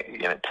what I'm saying?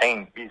 He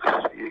entertains. He's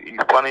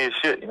funny as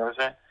shit, you know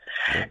what I'm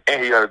saying?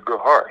 And he got a good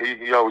heart.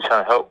 He always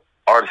trying to help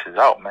artists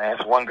out, man.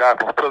 It's one guy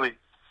from Philly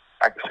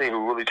I can say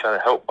who really try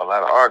to help a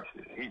lot of artists.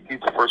 He's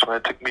the first one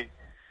that took me,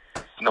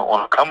 you know,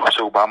 on a come-up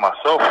show by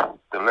myself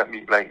to let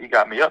me, like, he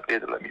got me up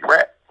there to let me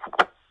rap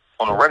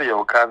on the radio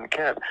with Cosmic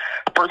Cab.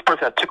 The first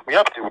person that took me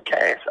up there was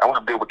Cass. I went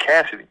up there with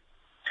Cassidy.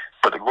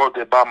 But to go up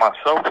there by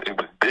myself, it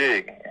was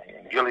big.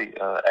 And Gilly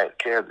asked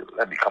Cass to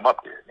let me come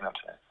up there, you know what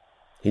I'm saying?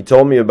 He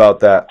told me about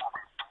that.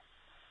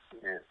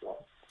 Yeah, so.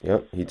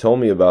 Yep, he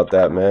told me about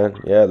that, man.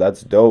 Yeah,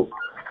 that's dope.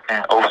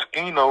 And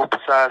Oskino,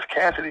 besides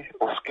Cassidy,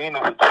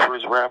 Oskino was the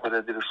first rapper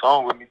that did a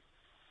song with me.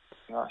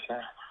 You know what I'm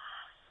saying?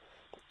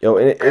 Yo,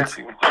 and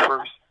Cassidy was the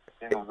first.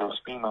 Then it was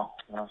Oskino. You know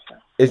what I'm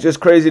saying? It's just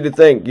crazy to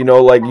think, you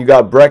know, like you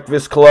got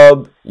Breakfast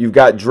Club, you've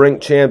got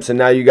Drink Champs, and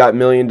now you got $1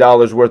 million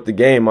worth of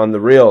game on the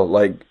reel,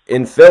 like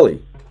in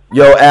Philly.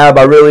 Yo, Ab,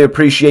 I really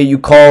appreciate you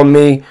calling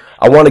me.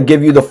 I want to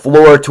give you the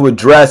floor to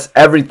address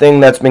everything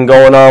that's been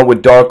going on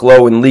with Dark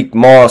Low and Leak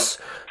Moss.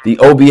 The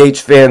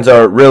OBH fans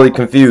are really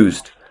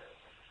confused.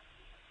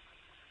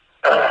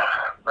 Man,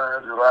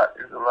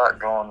 there's a lot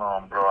going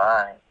on, bro.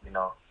 I ain't, you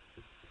know,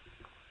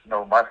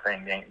 my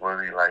thing ain't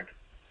really like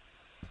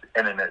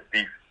internet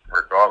beef,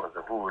 regardless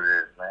of who it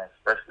is, man.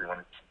 Especially when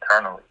it's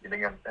internally. You know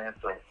what I'm saying?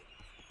 So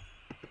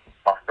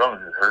my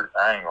feelings is hurt.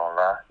 I ain't gonna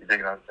lie. You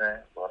dig what I'm saying?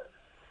 But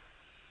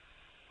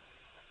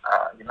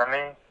you know what I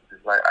mean?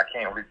 It's like I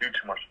can't really do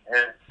too much from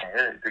here.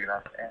 You dig what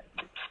I'm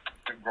saying?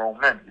 We're grown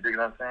men. You dig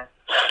what I'm saying?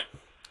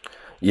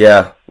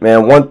 Yeah,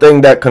 man. One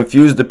thing that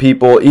confused the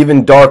people,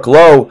 even Dark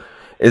Low,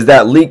 is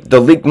that the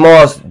Leak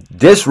Moss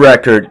diss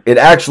record, it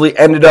actually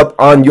ended up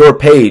on your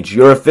page,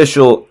 your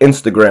official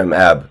Instagram,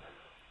 Ab.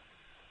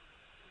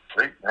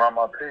 Leak on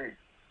my page.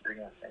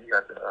 You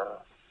got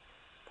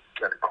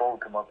the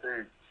code to my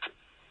page.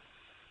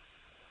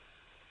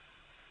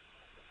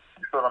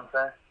 You feel what I'm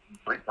saying?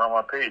 Leak on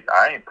my page.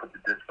 I ain't put the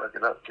diss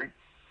record up. Leak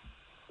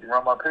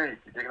on my page.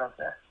 You dig what I'm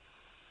saying?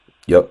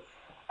 Yep.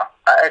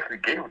 I actually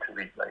gave it to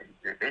Leak. Like,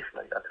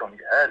 basically, I told him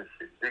you had this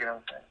shit. You dig what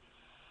I'm saying?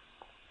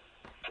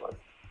 But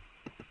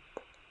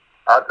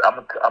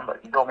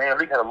you know, man,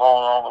 Leak had a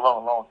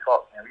long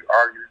talk, man. We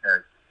argued and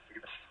everything.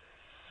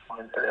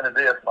 At the end of the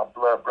day, that's my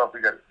blood, bro.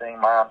 We got the same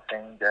mom,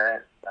 same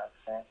dad. You know what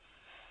I'm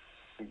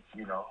saying?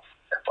 You know,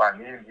 if I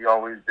need him, he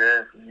always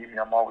there. If you need me,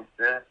 I'm always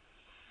there.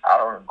 I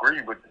don't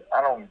agree with the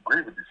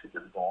shit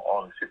that's going on,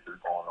 all the shit that's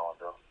going on,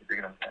 though. You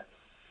dig what I'm saying?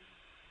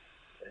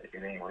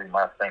 It ain't really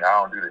my thing. I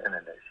don't do the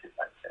internet shit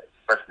like that,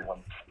 especially when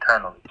it's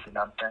internally. You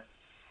know what I'm saying?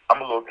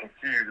 I'm a little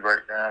confused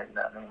right now. You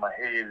know what I mean? My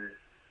head is,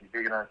 you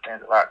dig what I'm saying?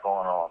 There's a lot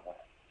going on, man.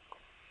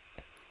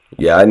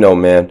 Yeah, I know,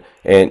 man.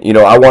 And, you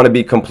know, I want to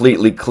be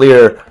completely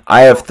clear.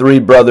 I have 3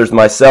 brothers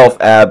myself,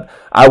 Ab.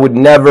 I would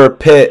never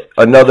pit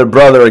another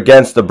brother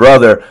against a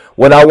brother.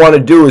 What I want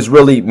to do is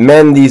really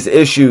mend these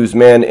issues,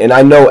 man. And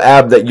I know,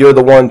 Ab, that you're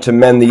the one to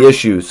mend the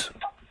issues.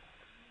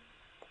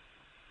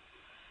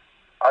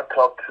 I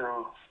talked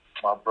to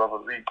my brother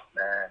Leak,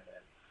 man,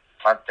 and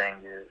my thing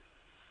is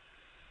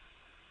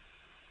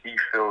he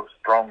feels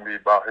strongly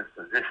about his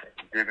position.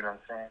 You dig what I'm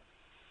saying?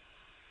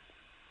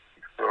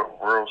 feel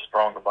real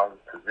strong about his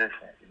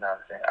position. You know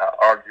what I'm saying? I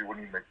argue with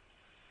him,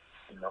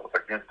 you know,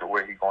 against the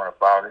way he going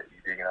about it.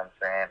 You dig what I'm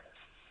saying?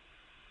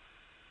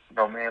 You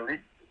know, man,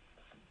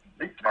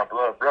 Leak's my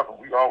blood brother.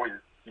 We always,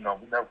 you know,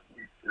 there's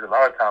a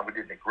lot of times we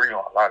didn't agree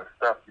on a lot of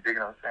stuff. You dig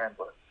what I'm saying?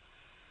 But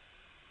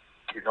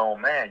his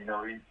own man, you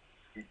know,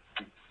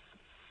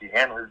 he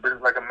handled his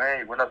business like a man.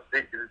 He went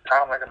upstate, did his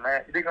time like a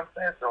man. You dig what I'm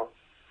saying? So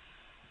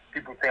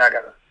people think I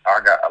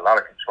got a lot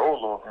of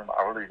control over him.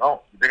 I really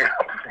don't. You dig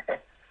what I'm saying?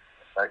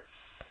 Like,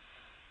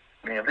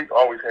 me and Leak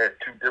always had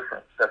two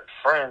different sets of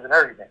friends and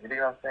everything. You dig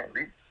what I'm saying?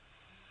 Leak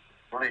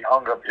really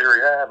hung up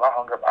Erie Ave. I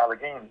hung up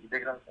Allegheny. You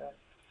dig what I'm saying?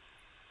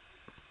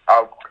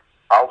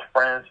 Our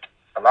friends,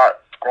 a lot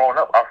growing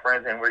up, our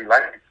friends didn't really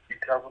like each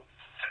other.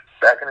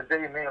 Back in the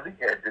day, me and Leak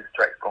had diss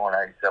tracks going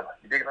at each other.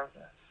 You dig what I'm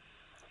saying?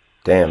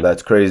 Damn,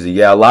 that's crazy.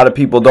 Yeah, a lot of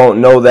people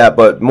don't know that,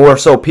 but more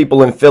so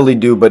people in Philly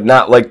do, but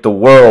not like the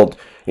world.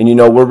 And, you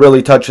know, we're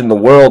really touching the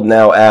world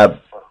now,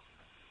 Ab.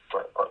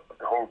 But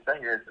the whole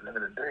thing is, at the end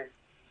of the day,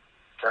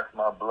 that's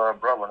my blood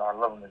brother, and I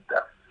love him to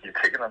death. You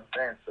dig what I'm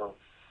saying? So,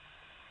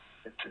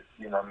 it's just,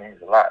 you know what I mean?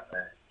 It's a lot,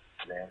 man.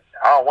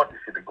 I don't want this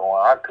shit to go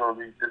on. I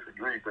totally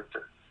disagree with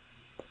the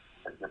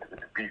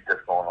beef that's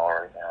going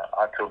on right now.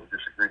 I totally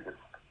disagree with it.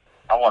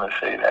 I want to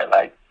say that,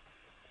 like,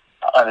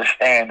 I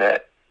understand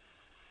that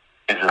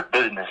it's a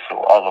business, so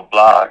all the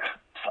blogs,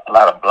 a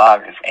lot of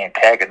blogs is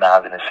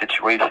antagonizing the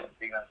situation.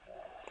 You know what I'm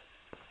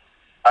saying?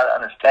 I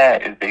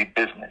understand it's their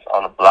business.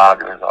 All the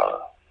bloggers,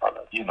 all the,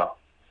 you know,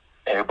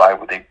 everybody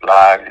with their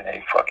blogs and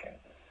their fucking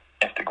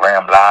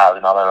Instagram lives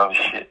and all that other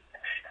shit,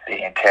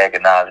 they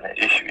antagonizing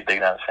the issue. You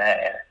know what I'm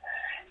saying?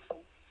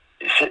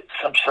 And shit,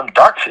 some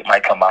dark shit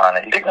might come behind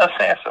it. You know what I'm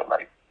saying? So,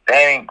 like,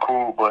 they ain't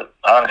cool, but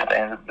I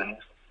understand the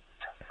business.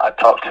 I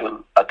talked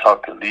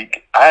to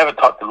Leak. I haven't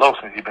talked to Lo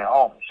since he's been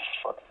home.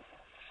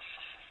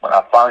 When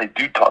I finally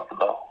do talk to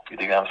Lo, you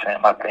dig what I'm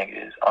saying? My thing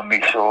is, I'll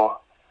make sure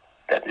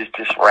that it's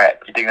just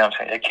rap. You dig what I'm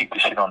saying? They keep the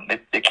shit on.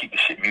 They keep the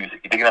shit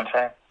music. You dig what I'm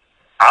saying?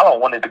 I don't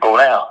want it to go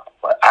down,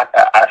 but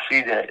I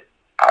see that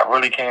I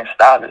really can't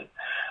stop it.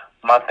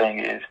 My thing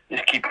is,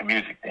 just keep the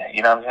music there.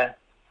 You know what I'm saying?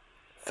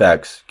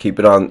 Facts. Keep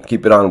it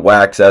on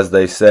wax, as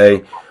they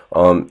say.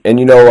 And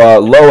you know,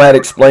 Lo had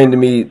explained to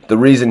me the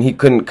reason he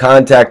couldn't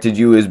contacted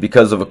you is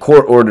because of a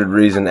court-ordered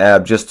reason,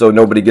 Ab, just so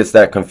nobody gets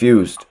that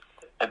confused.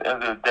 At the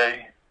end of the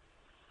day,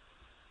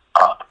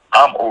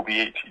 I'm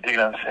OBH. You dig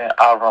what I'm saying?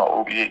 I run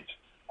OBH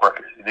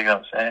records. You dig what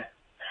I'm saying?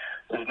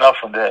 There's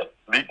nothing that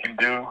Lee can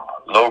do,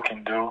 Lo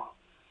can do,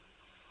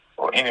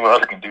 or anyone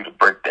else can do to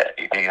break that.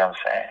 You dig what I'm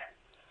saying?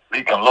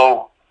 Lee and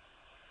Lo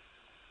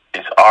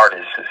is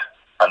artists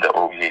under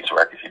OBH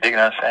records. You dig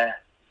what I'm saying?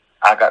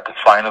 I got the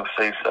final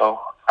say so.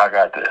 I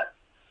got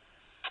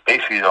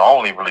basically the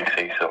only really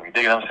say so. You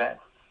dig what I'm saying?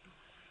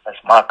 That's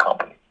my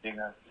company. You dig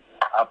what I'm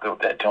saying? I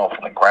built that joint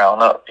from the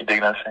ground up. You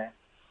dig what I'm saying?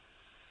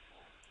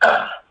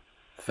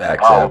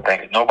 Facts. My whole thing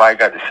is nobody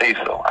got to say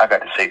so. I got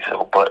to say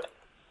so. But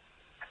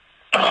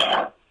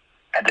at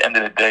the end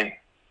of the day,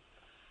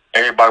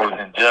 everybody was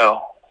in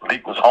jail.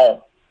 Leak was home.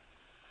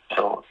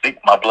 So Leak,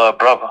 my blood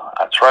brother,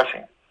 I trust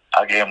him.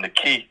 I gave him the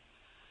key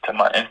to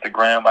my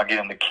Instagram. I gave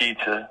him the key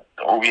to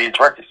the OBH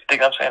records. You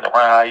think I'm saying? To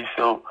run how he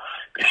feel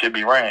it should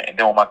be ran. And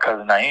then when my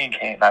cousin Naeem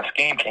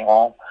came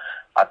home,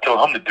 I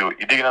told him to do it.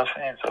 You dig what I'm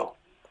saying? So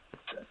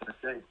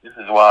this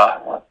is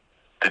why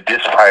the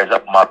diss fire is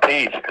up on my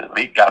page, because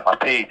Leak got my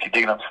page. You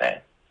dig what I'm saying?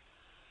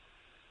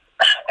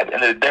 At the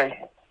end of the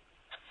day,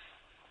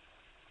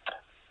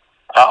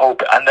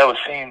 I never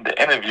seen the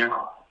interview,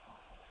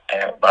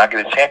 and when I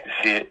get a chance to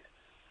see it,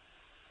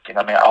 you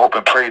know what I mean? I hope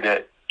and pray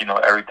that, you know,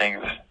 everything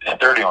is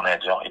sturdy on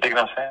that joint. You dig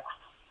what I'm saying?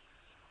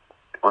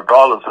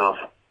 Regardless of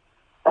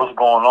what's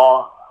going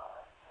on,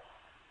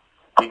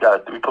 we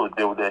supposed to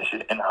deal with that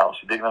shit in the house.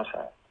 You dig what I'm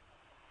saying?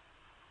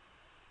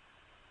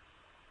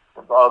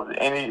 Regardless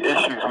of any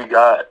issues we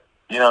got,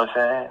 you know what I'm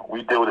saying?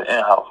 We deal with it in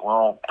house. We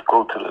don't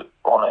go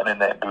on the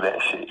internet and do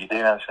that shit. You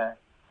dig what I'm saying?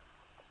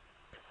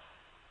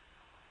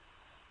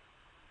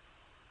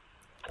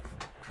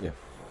 Yeah.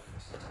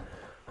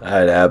 All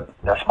right, Ab.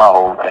 That's my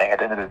whole thing. At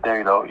the end of the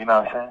day, though, you know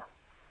what I'm saying?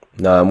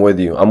 No, I'm with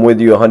you. I'm with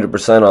you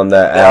 100% on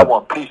that, Yeah, Ab. I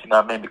want peace, you know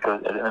what I mean?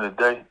 Because at the end of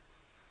the day,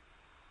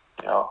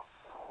 you know,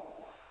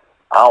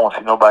 I don't want to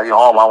see nobody go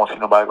home. I don't want to see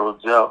nobody go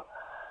to jail.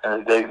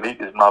 And the day,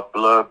 Leak is my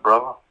blood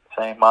brother.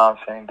 Same mom,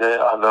 same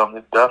dad. I love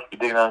him to death. You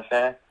dig what I'm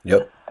saying?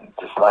 Yep. And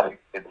just like,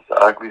 it's an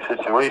ugly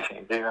situation.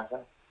 You dig what I'm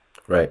saying?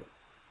 Right.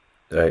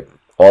 Right.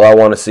 All I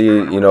want to see,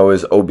 you know,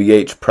 is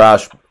OBH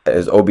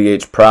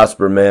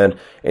prosper, man.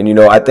 And you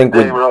know, I think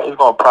it's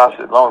gonna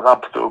prosper as long as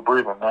I'm still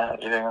breathing, man.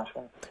 You know what I'm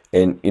saying?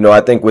 And you know,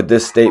 I think with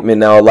this statement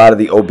now, a lot of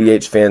the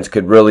OBH fans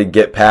could really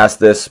get past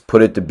this,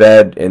 put it to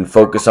bed, and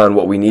focus on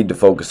what we need to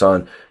focus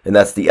on, and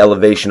that's the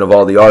elevation of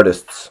all the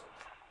artists.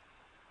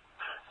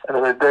 At the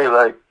end of the day,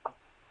 like,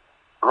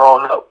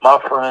 growing up, my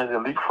friends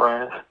and Leak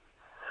friends,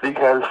 Leak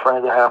had his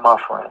friends, I had my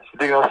friends. You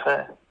dig what I'm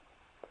saying?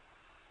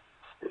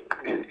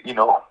 You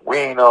know, we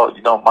ain't all,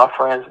 you know, my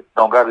friends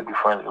don't got to be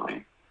friends with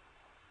Leak.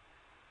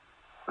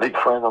 Leak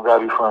friends don't got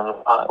to be friends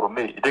with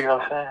me. You dig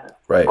what I'm saying?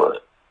 Right.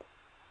 But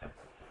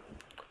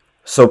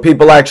So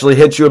people actually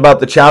hit you about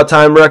the Chow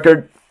Time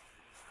record?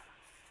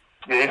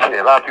 Yeah, they say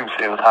a lot of people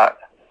say it was hot.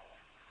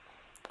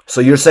 So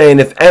you're saying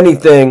if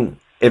anything,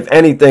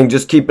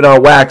 just keep it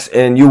on wax,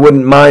 and you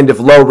wouldn't mind if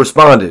Low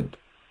responded?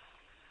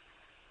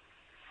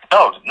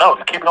 No,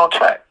 just keep it on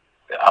track.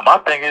 My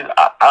thing is,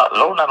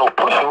 Low not no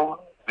pushover.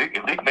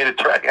 Leak made a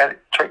track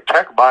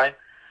by him.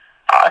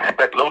 I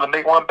expect Low to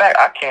make one back.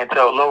 I can't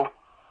tell Low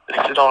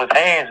to sit on his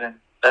hands and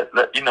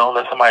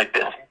let somebody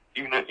diss him.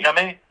 You know what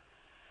I mean?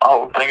 My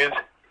whole thing is,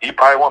 he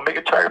probably won't make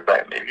a track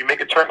back. Maybe you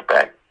make a track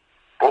back.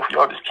 Both of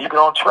y'all just keep it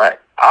on track.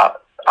 I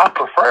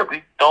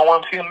preferably don't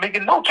want to see him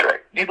making no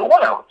track. Neither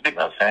one of them. You dig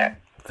what I'm saying?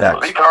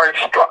 Facts. Leak already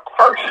struck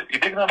first. You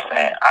dig what I'm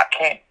saying? I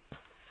can't.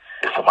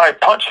 If somebody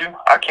punch you,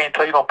 I can't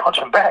tell you don't punch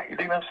him back. You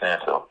dig what I'm saying?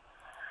 So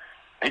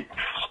he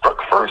struck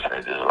first, and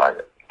it's just like,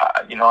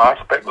 I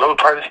expect Low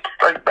to try to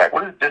strike back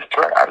with this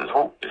track. I just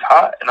hope it's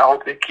hot, and I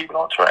hope they keep it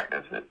on track.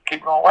 That's it.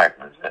 Keep it on whack.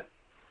 That's it.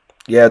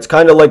 Yeah, it's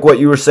kind of like what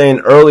you were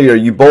saying earlier.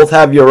 You both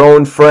have your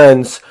own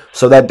friends,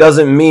 so that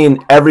doesn't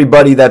mean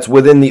everybody that's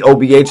within the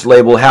OBH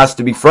label has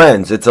to be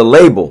friends. It's a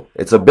label.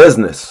 It's a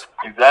business.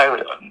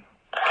 Exactly.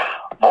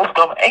 Most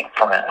of them ain't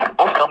friends.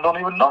 Most of them don't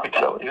even know each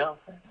other. You know what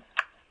I'm saying?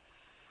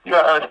 You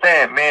gotta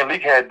understand, man.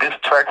 Leak had diss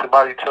tracks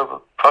about each other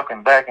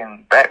fucking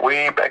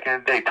way back in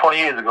the day. 20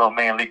 years ago,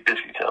 man, Leak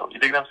dissed each other. You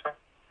dig what I'm saying?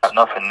 Not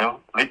nothing new.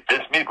 Leak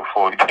dissed me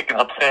before. You dig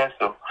what I'm saying?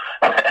 So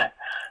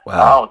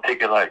Wow. I don't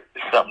take it like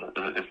something,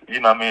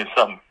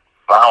 something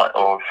violent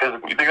or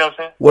physical. You dig what I'm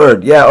saying?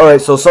 Word. Yeah, all right.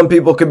 So some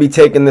people could be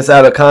taking this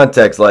out of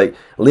context. Like,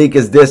 Leak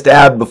has dissed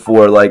Ab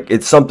before. Like,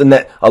 it's something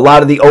that a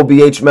lot of the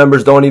OBH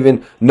members don't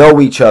even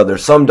know each other.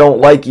 Some don't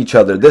like each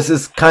other. This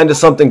is kind of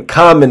something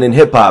common in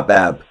hip-hop,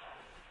 Ab.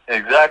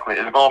 Exactly.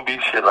 It's going to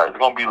be shit like, it's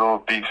going to be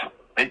little beefs.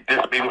 Leak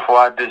dissed me before,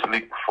 I dissed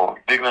Leak before.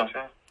 You dig what I'm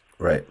saying?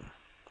 Right.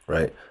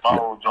 Right. My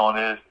whole joint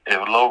is,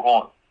 if Low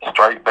going to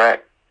strike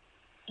back,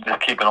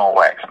 just keep it on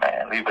wax,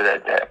 man. Leave it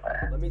at that,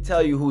 man. Let me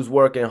tell you who's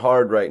working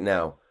hard right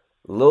now.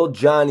 Lil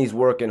Johnny's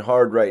working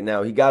hard right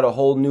now. He got a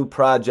whole new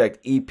project,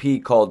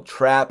 EP, called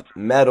Trap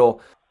Metal.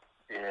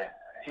 Yeah,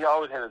 he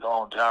always had his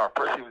own genre.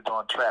 First he was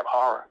doing trap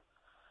horror.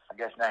 I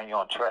guess now he's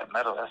on trap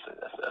metal. That's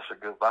a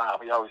good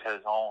vibe. He always had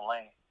his own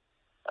lane.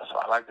 That's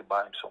why I liked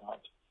about him so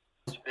much.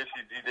 If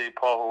you DJ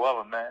Paul,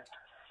 whoever, man,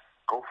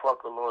 go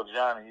fuck with Lil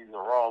Johnny. He's a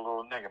raw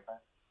little nigga, man.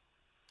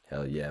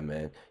 Hell yeah,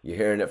 man. You're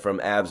hearing it from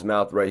Ab's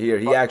mouth right here.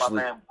 He fuck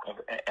actually...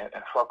 and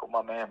fuck with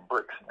my man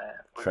Bricks, man.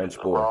 Bricks Trench is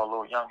a boy. raw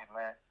little youngin',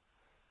 man.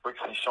 Bricks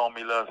been showing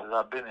me love since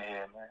I've been in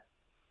here, man.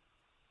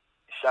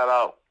 Shout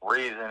out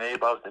Raise and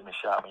everybody else that been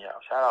shouting me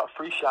out. Shout out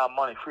Free Shot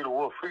Money, Free the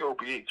Wolf, Free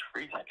OBH,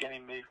 Free Skinny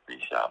Me,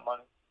 Free Shot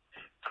Money,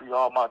 Free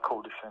all my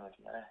co-defendants,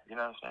 man. You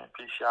know what I'm saying?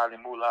 Free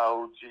Shotty,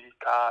 Moolah, OG,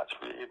 Kods,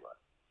 free everybody.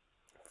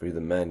 Free the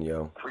men,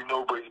 yo. Free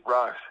No Breaks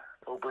Bronx.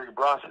 No Breaks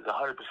Bronx is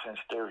 100%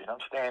 stereo. I'm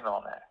standing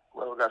on that.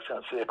 Whoever got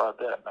something to say about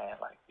that, man,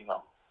 like,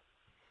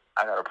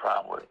 I got a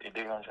problem with it. You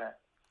dig what I'm saying?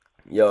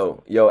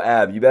 Yo,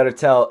 Ab, you better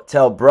tell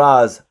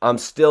Braz I'm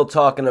still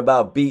talking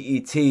about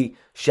BET,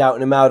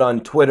 shouting him out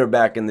on Twitter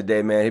back in the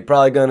day, man. He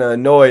probably gonna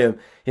annoy him.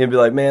 He'll be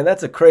like, man,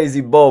 that's a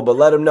crazy bull, but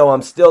let him know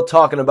I'm still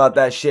talking about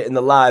that shit in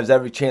the lives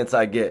every chance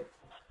I get.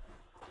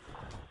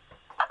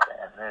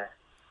 Damn, man.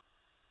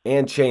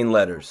 And chain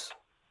letters.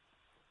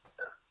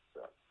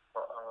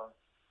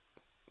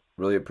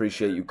 Really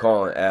appreciate you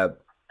calling, Ab.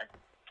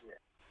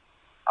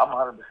 I'm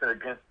 100%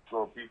 against the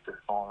little beef that's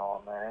going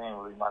on, man. It ain't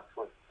really my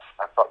choice.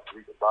 I talked to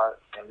Leak about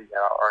it, and we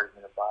had our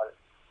argument about it.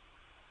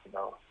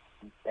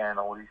 He's standing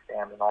on what he's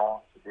standing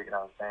on. You dig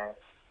what I'm saying?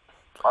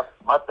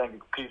 My thing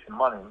is peace and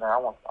money, man. I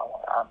want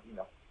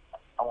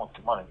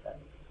some money, man.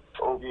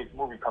 The OBH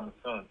movie coming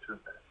soon too,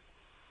 man.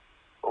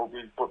 The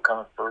OBH book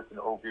coming first, and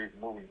the OBH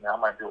movie, man. I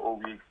might do an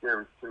OBH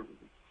series too.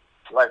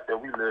 The life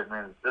that we live,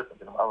 man, is different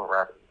than them other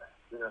rappers, man.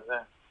 You know what I'm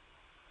saying?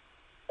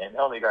 And they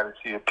only got to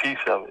see a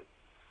piece of it.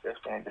 That's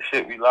the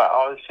shit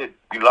all this shit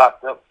we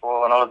locked up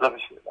for, and all this other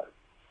shit. Like,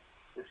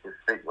 this is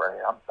fake right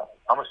here. I'm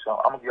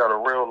gonna give y'all a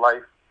real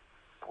life,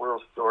 real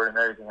story and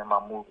everything in my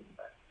movie,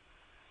 man.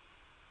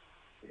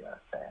 You know what I'm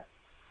saying?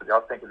 But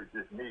y'all think it's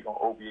just me on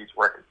OBH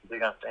records. You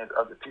know what I'm saying? It's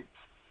other people.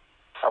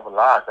 I have a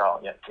lot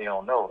y'all they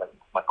don't know. Like,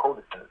 my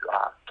co-defendants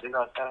are. You know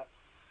what I'm saying?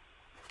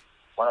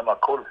 One of my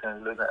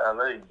co-defendants lives in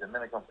LA,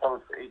 Dominican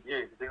Republic, for 8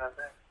 years. You know what I'm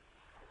saying?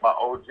 My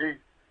OG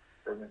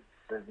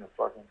lives in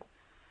fucking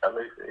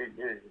LA for 8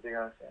 years. You know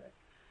what I'm saying?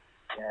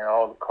 And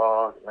all the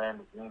cars,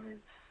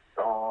 Lamborghinis,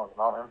 Storms, and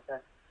all that, I'm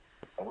saying?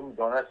 And we was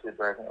doing that shit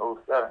back in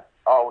 07.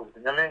 Always,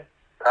 you know what I mean?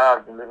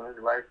 Kyle's been living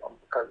his life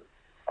because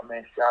my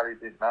man Shotty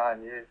did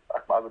 9 years.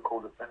 Like my other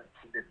co-defendant,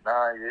 he did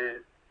 9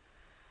 years.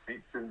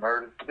 Beat 2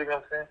 murders. You know what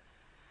I'm saying?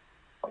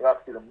 When y'all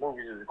see the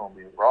movies, it's going to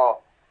be raw.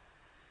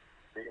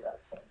 You know what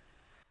I'm saying?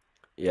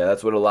 Yeah,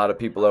 that's what a lot of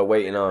people are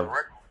waiting on.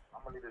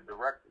 I'm going to need a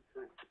director,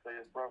 too, to say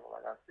his brother.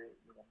 Like I said,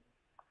 we're going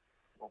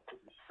to put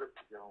the script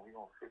together and we're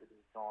going to figure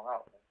this going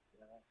out, man. You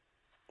know?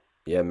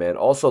 Yeah, man.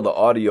 Also, the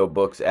audio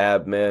books,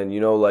 Ab, man.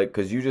 Like,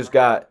 because you just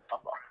got... I'm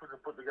going to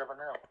put together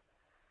now.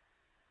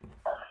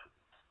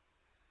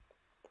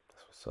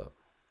 That's what's up.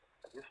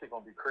 this shit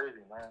gonna be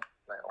crazy, man.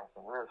 Like on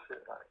some real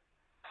shit. Like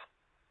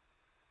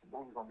the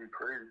movie's gonna be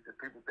crazy because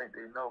people think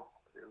they know,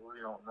 but they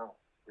really don't know.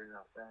 You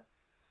know what I'm saying?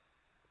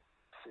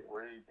 Shit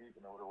way deep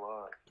in what it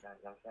was. You know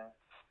what I'm saying?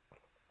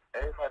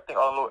 Everybody think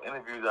all the little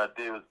interviews I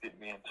did was getting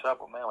me in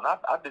trouble, man. When I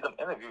did them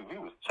interviews, we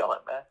was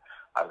chilling, man.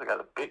 I just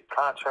got a big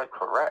contract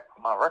for rap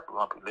for my record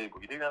company label.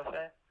 You dig what I'm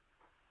saying?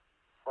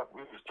 Fuck,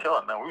 we was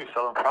chilling, man. We was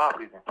selling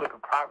properties and flipping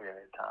property at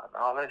that time.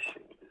 And all that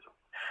shit was just,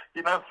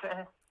 you know what I'm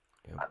saying?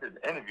 Yep. I did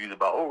interviews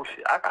about, oh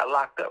shit, I got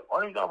locked up.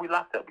 Only reason we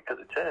locked up because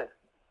of Taz.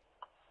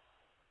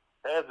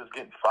 Taz was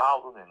getting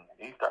fouled and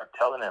he started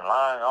telling and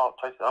lying and all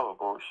types of other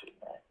bullshit,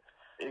 man.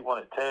 They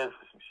wanted Taz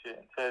for some shit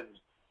and Taz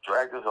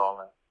dragged us all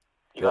in.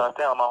 You know what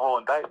I'm saying? My whole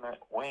indictment,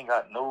 we ain't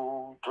got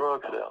no drug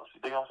sales.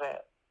 You dig what I'm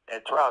saying?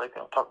 At trial, they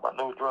couldn't talk about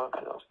no drug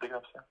sales. You dig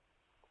what I'm saying?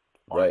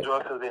 Only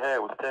drug sales they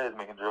had was Taz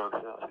making drug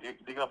sales. You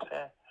dig what I'm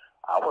saying?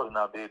 I wasn't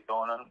out there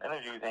doing them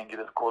interviews. Ain't get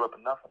us caught up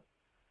in nothing.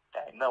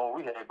 That ain't nothing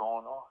we had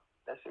going on.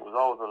 That shit was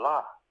always a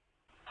lie.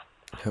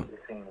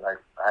 It seemed like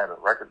I had a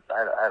record.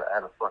 I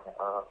had a fucking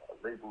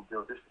label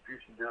deal,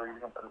 distribution deal. You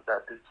know,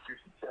 that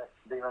distribution check.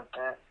 You dig what I'm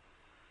saying?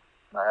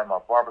 And I had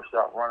my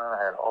barbershop running. I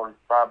had all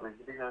these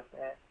properties. You dig what I'm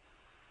saying?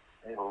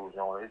 They was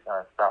on. They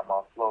trying to stop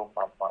my flow.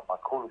 My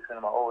coolest in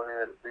my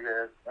overhead, a big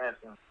ass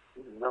mansion.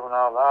 We was living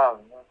our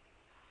lives, man.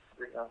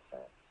 You know what I'm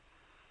saying?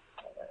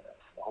 And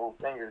the whole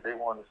thing is they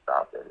wanted to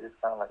stop that. It's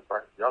kind of like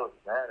Bryce jealous,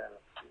 mad at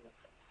us. You know?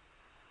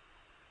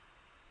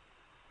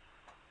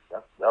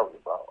 That's what that was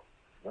about.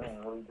 They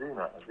didn't really do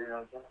nothing. You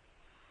know what I'm saying?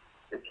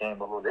 They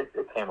came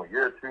a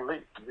year or two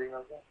late. You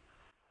know what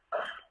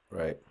I'm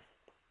saying?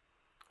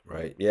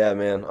 Right. Yeah,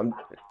 man.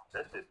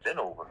 That shit's been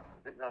over.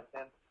 You know what I'm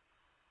saying?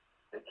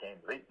 They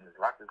came late and just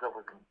locked us up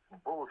with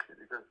some bullshit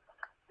because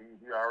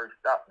we already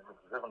stopped and was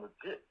living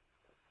legit.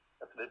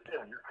 That's what they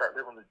said. When you start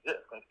living legit,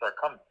 it's going to start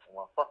coming. They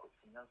want to fuck with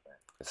you. You know what I'm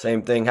saying?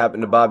 Same thing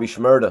happened to Bobby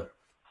Shmurda.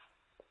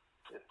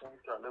 As soon as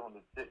you start living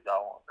legit,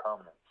 y'all want to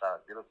come and try to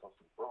get us on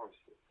some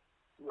bullshit.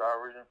 We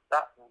already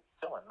stopped and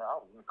chilling.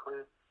 Now I was in the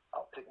crib.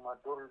 I was taking my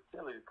daughter to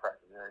cheerleading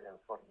practice every other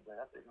fucking day.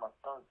 I was taking my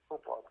son to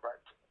football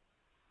practice.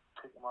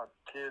 Picking my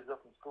kids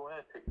up from school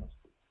and taking them to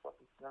school.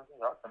 You know what I'm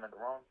saying? Y'all come at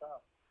the wrong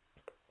time.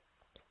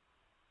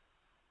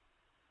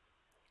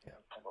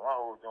 But my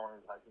whole joint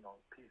is like, you know,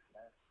 peace,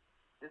 man.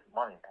 It's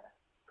money, man.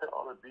 Put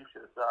all the beef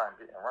shit aside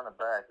and run a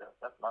bag up.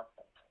 That's my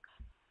thing.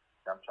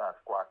 I'm trying to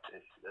squash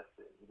this shit. That's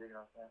it. You dig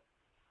what I'm saying?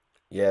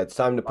 Yeah, it's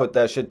time to put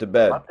that shit to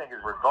bed. My thing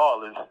is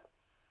regardless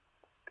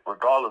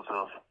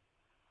of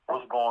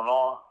what's going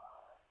on,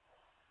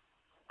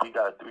 we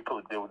supposed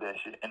to deal with that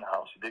shit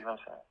in-house. You dig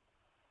what I'm saying?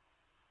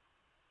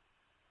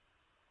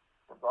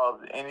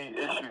 Regardless of any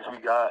issues we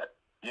got,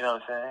 you know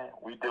what I'm saying?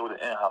 We deal with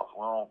it in-house.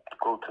 We don't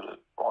go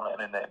on the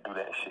internet and do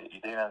that shit.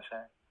 You dig what I'm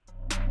saying?